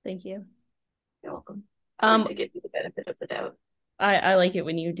 Thank you. You're welcome. I like to give you the benefit of the doubt. I like it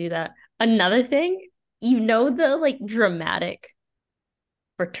when you do that. Another thing, the like dramatic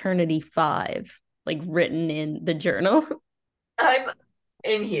fraternity 5, like written in the journal. I'm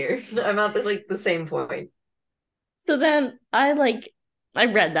in here. I'm at the same point. So then I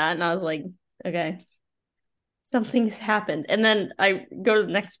read that and I was like, okay, something's happened. And then I go to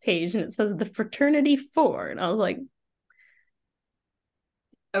the next page and it says the fraternity 4. And I was like,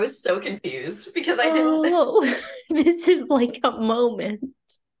 I was so confused because I didn't. This is like a moment.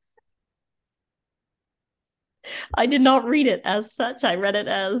 I did not read it as such. I read it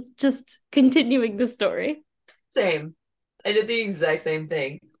as just continuing the story. Same. I did the exact same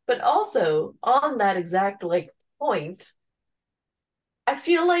thing. But also, on that exact point, I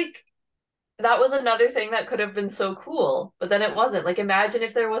feel like that was another thing that could have been so cool, but then it wasn't. Like, imagine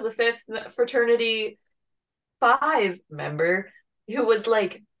if there was a 5th fraternity 5 member who was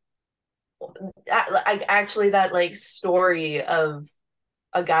actually that story of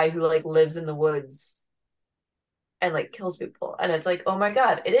a guy who lives in the woods and kills people, and it's like, oh my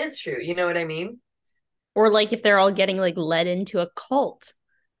god, it is true. You know what I mean? Or if they're all getting led into a cult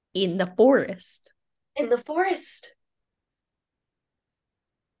in the forest. With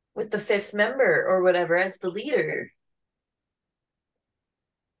the 5th member or whatever as the leader.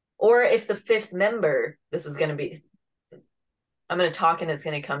 Or if the 5th member, I'm going to talk and it's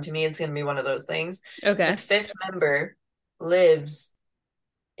going to come to me. It's going to be one of those things. Okay. The 5th member lives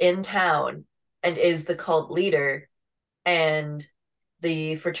in town and is the cult leader, and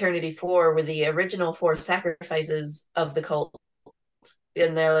the fraternity 4 were the original 4 sacrifices of the cult,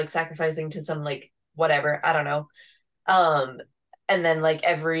 and they're sacrificing to some whatever, I don't know. And then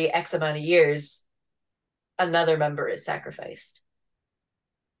every X amount of years, another member is sacrificed,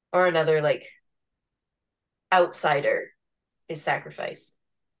 or another outsider is sacrificed.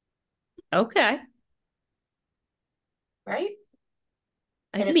 Okay. Right?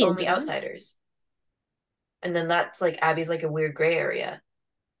 And it's only outsiders. And then that's Abby's a weird gray area,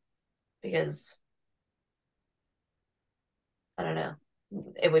 because I don't know,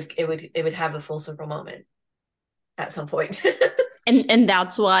 it would have a full circle moment at some point. And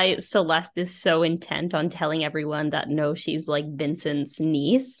that's why Celeste is so intent on telling everyone that no, she's Vincent's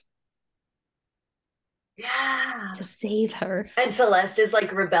niece. Yeah. To save her. And Celeste is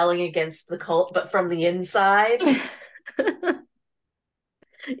rebelling against the cult, but from the inside.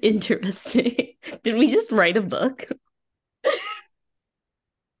 Interesting. Did we just write a book?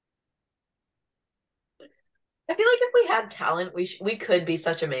 I feel like if we had talent, we could be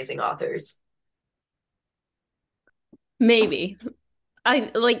such amazing authors. Maybe. I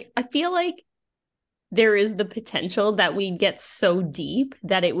feel like there is the potential that we get so deep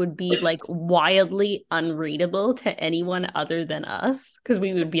that it would be wildly unreadable to anyone other than us, because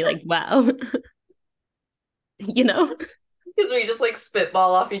we would be like, wow. Because we just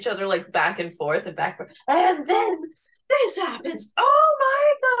spitball off each other back and forth, and and then this happens, oh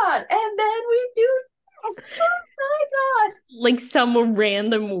my god, and then we do this, oh my god. Some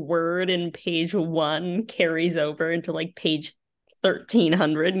random word in page 1 carries over into page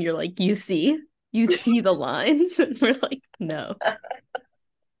 1300, and you're you see the lines, and we're no.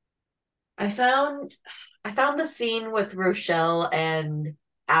 I found the scene with Rochelle and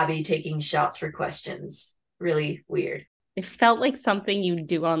Abby taking shots for questions really weird. It felt like something you'd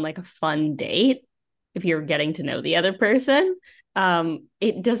do on like a fun date if you're getting to know the other person.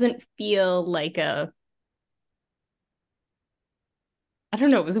 It doesn't feel like I don't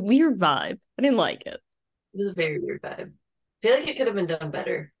know, it was a weird vibe. I didn't like it. It was a very weird vibe. I feel like it could have been done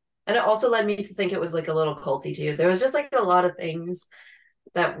better. And it also led me to think it was like a little culty too. There was just like a lot of things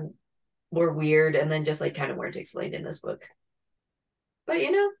that were weird and then just like kind of weren't explained in this book. But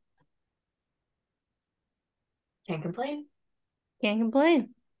can't complain. Can't complain.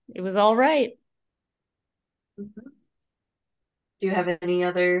 It was all right. Mm-hmm. Do you have any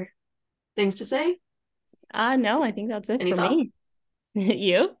other things to say? No, I think that's it Any for thought? me.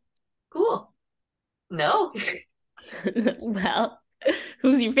 You? Cool. No. Well,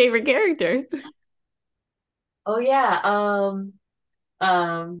 who's your favorite character? Oh yeah.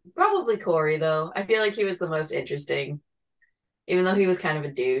 Probably Corey though. I feel like he was the most interesting. Even though he was kind of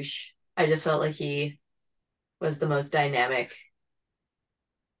a douche. I just felt like he was the most dynamic.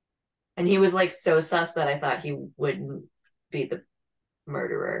 And he was like so sus that I thought he wouldn't be the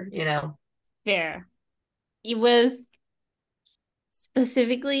murderer, Fair. It was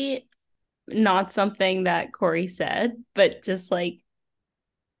specifically not something that Corey said, but just like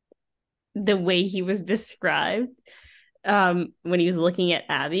the way he was described when he was looking at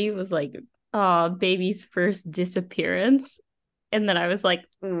Abby was like, oh, baby's first disappearance. And then I was like,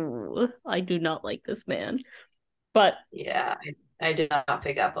 ooh, I do not like this man. But yeah, I did not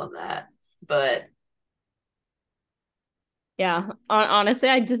pick up on that. But yeah, honestly,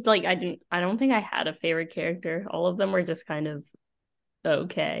 I just like I don't think I had a favorite character. All of them were just kind of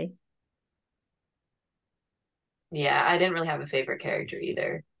okay. Yeah, I didn't really have a favorite character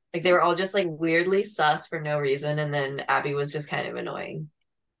either. Like they were all just like weirdly sus for no reason, and then Abby was just kind of annoying.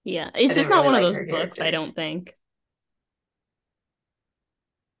 Yeah, it's just not one of those books, I don't think.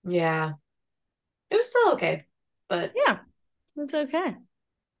 Yeah. It was still okay, but yeah, it was okay.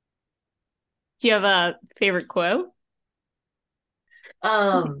 Do you have a favorite quote?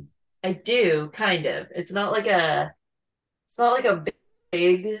 I do kind of. It's not like a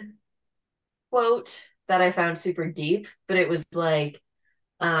big quote that I found super deep, but it was like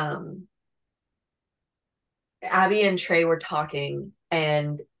Abby and Trey were talking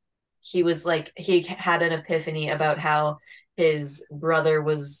and he was like he had an epiphany about how his brother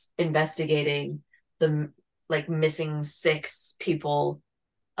was investigating the like missing 6 people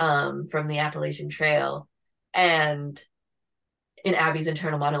from the Appalachian Trail, and in Abby's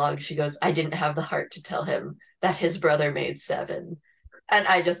internal monologue she goes, I didn't have the heart to tell him that his brother made 7. And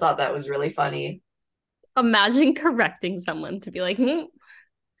I just thought that was really funny. Imagine correcting someone to be like,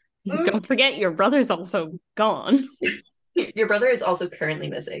 don't forget your brother's also gone. Your brother is also currently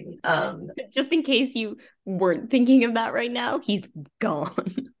missing. Just in case you weren't thinking of that right now, he's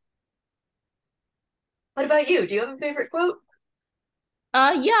gone. What about you? Do you have a favorite quote?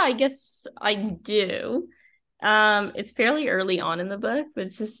 Yeah, I guess I do. It's fairly early on in the book, but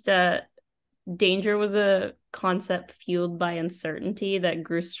it's just danger was a concept fueled by uncertainty that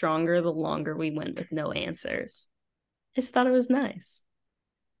grew stronger the longer we went with no answers. I just thought it was nice.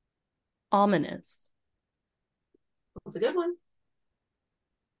 Ominous. That's a good one.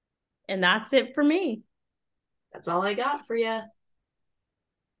 And that's it for me. That's all I got for you.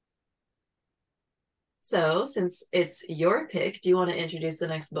 So, since it's your pick, do you want to introduce the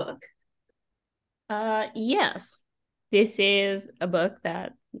next book? Yes. This is a book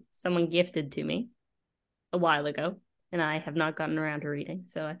that someone gifted to me a while ago, and I have not gotten around to reading,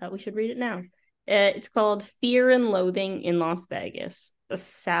 so I thought we should read it now. It's called Fear and Loathing in Las Vegas, A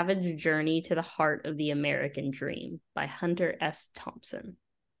Savage Journey to the Heart of the American Dream by Hunter S. Thompson.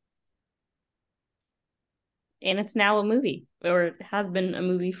 And it's now a movie, or it has been a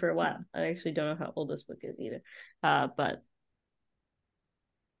movie for a while. I actually don't know how old this book is either. But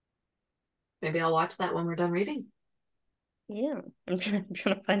maybe I'll watch that when we're done reading. Yeah, I'm trying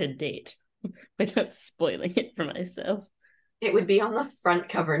to find a date without spoiling it for myself. It would be on the front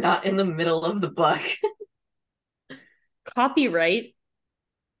cover, not in the middle of the book. Copyright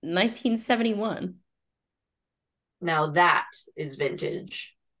 1971. Now that is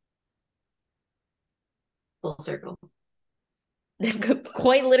vintage. Full circle.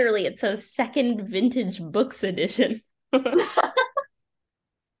 Quite literally, it says second vintage books edition.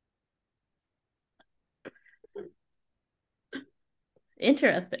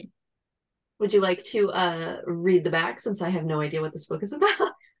 Interesting. Would you like to read the back, since I have no idea what this book is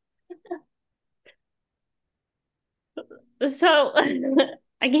about? So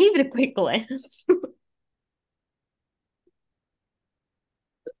I gave it a quick glance.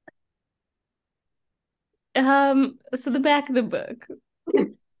 So the back of the book.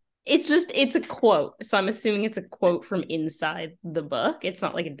 It's a quote. So I'm assuming it's a quote from inside the book. It's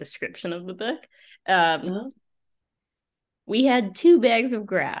not like a description of the book. We had 2 bags of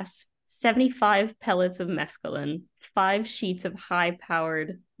grass, 75 pellets of mescaline, 5 sheets of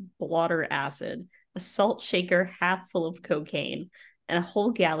high-powered blotter acid, a salt shaker half full of cocaine, and a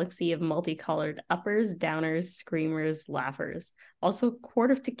whole galaxy of multicolored uppers, downers, screamers, laughers. Also a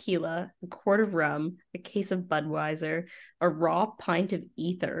quart of tequila, a quart of rum, a case of Budweiser, a raw pint of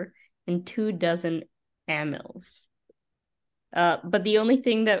ether, and 2 dozen amyls. But the only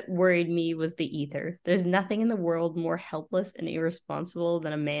thing that worried me was the ether. There's nothing in the world more helpless and irresponsible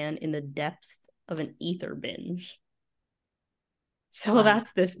than a man in the depths of an ether binge. So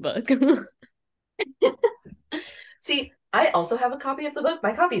that's this book. See, I also have a copy of the book.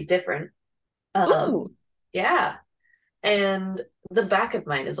 My copy is different. Ooh. Yeah. And the back of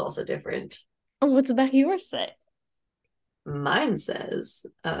mine is also different. Oh, what's the back of yours say? Mine says,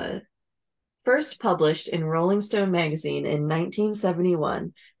 first published in Rolling Stone magazine in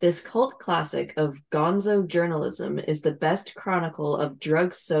 1971, this cult classic of gonzo journalism is the best chronicle of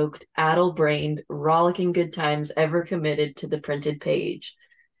drug-soaked, addle-brained, rollicking good times ever committed to the printed page.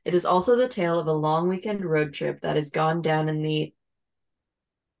 It is also the tale of a long weekend road trip that has gone down in the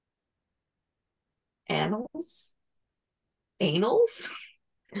annals? Anals?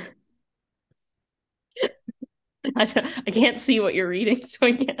 I can't see what you're reading, so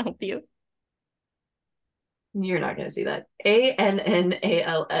I can't help you. You're not going to see that.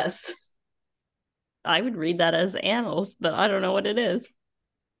 ANNALS. I would read that as annals, but I don't know what it is.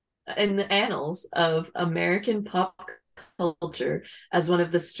 In the annals of American pop culture as one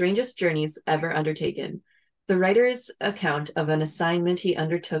of the strangest journeys ever undertaken. The writer's account of an assignment he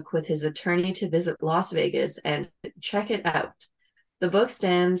undertook with his attorney to visit Las Vegas and check it out. The book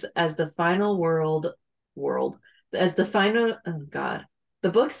stands as the final The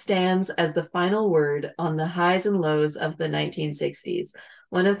book stands as the final word on the highs and lows of the 1960s,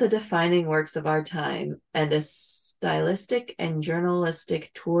 one of the defining works of our time, and a stylistic and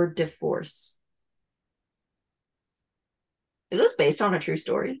journalistic tour de force. Is this based on a true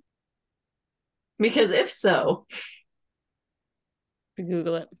story? Because if so...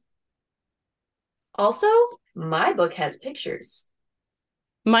 Google it. Also, my book has pictures.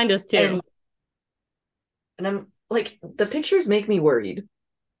 Mine does too. And I'm like, the pictures make me worried.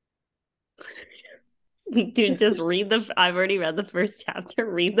 Dude, just read I've already read the first chapter.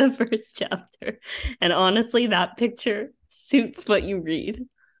 Read the first chapter. And honestly, that picture suits what you read.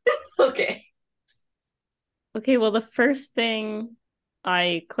 Okay. Okay, well, the first thing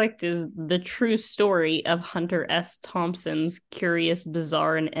I clicked is the true story of Hunter S. Thompson's curious,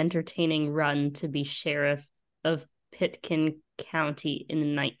 bizarre, and entertaining run to be sheriff of Pitkin County in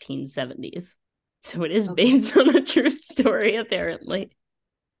the 1970s. So it is based on a true story, apparently.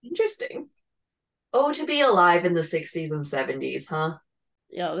 Interesting. Oh, to be alive in the 60s and 70s, huh?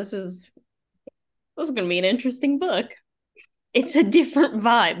 Yeah, this is going to be an interesting book. It's a different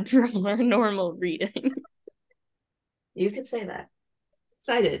vibe from our normal reading. You could say that.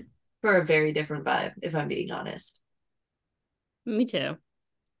 Excited for a very different vibe, if I'm being honest. Me too.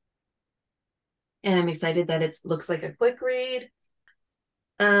 And I'm excited that it looks like a quick read.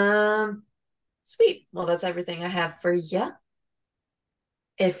 Sweet. Well, that's everything I have for you.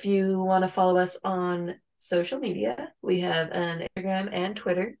 If you want to follow us on social media, we have an Instagram and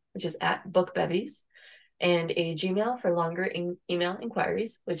Twitter, which is @bookbevies, and a Gmail for longer email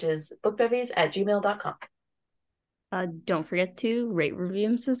inquiries, which is bookbevies@gmail.com. Don't forget to rate, review,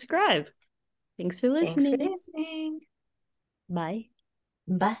 and subscribe. Thanks for listening. Bye.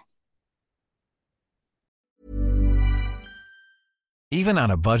 Bye. Even on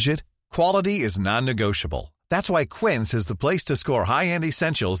a budget, quality is non-negotiable. That's why Quince is the place to score high-end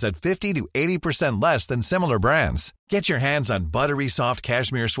essentials at 50 to 80% less than similar brands. Get your hands on buttery soft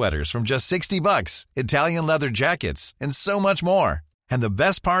cashmere sweaters from just $60, Italian leather jackets, and so much more. And the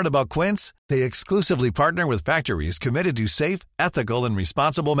best part about Quince, they exclusively partner with factories committed to safe, ethical, and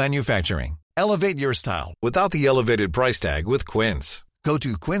responsible manufacturing. Elevate your style without the elevated price tag with Quince. Go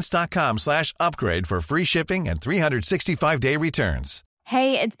to quince.com/upgrade for free shipping and 365-day returns.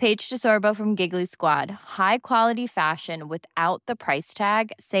 Hey, it's Paige DeSorbo from Giggly Squad. High quality fashion without the price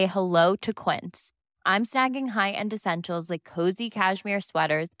tag. Say hello to Quince. I'm snagging high-end essentials like cozy cashmere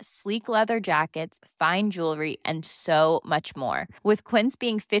sweaters, sleek leather jackets, fine jewelry, and so much more. With Quince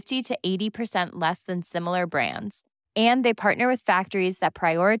being 50 to 80% less than similar brands. And they partner with factories that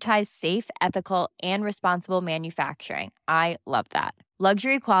prioritize safe, ethical, and responsible manufacturing. I love that.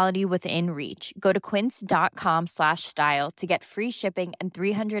 Luxury quality within reach. Go to quince.com/style to get free shipping and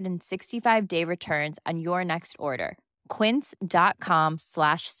 365-day returns on your next order.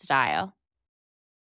 Quince.com/style.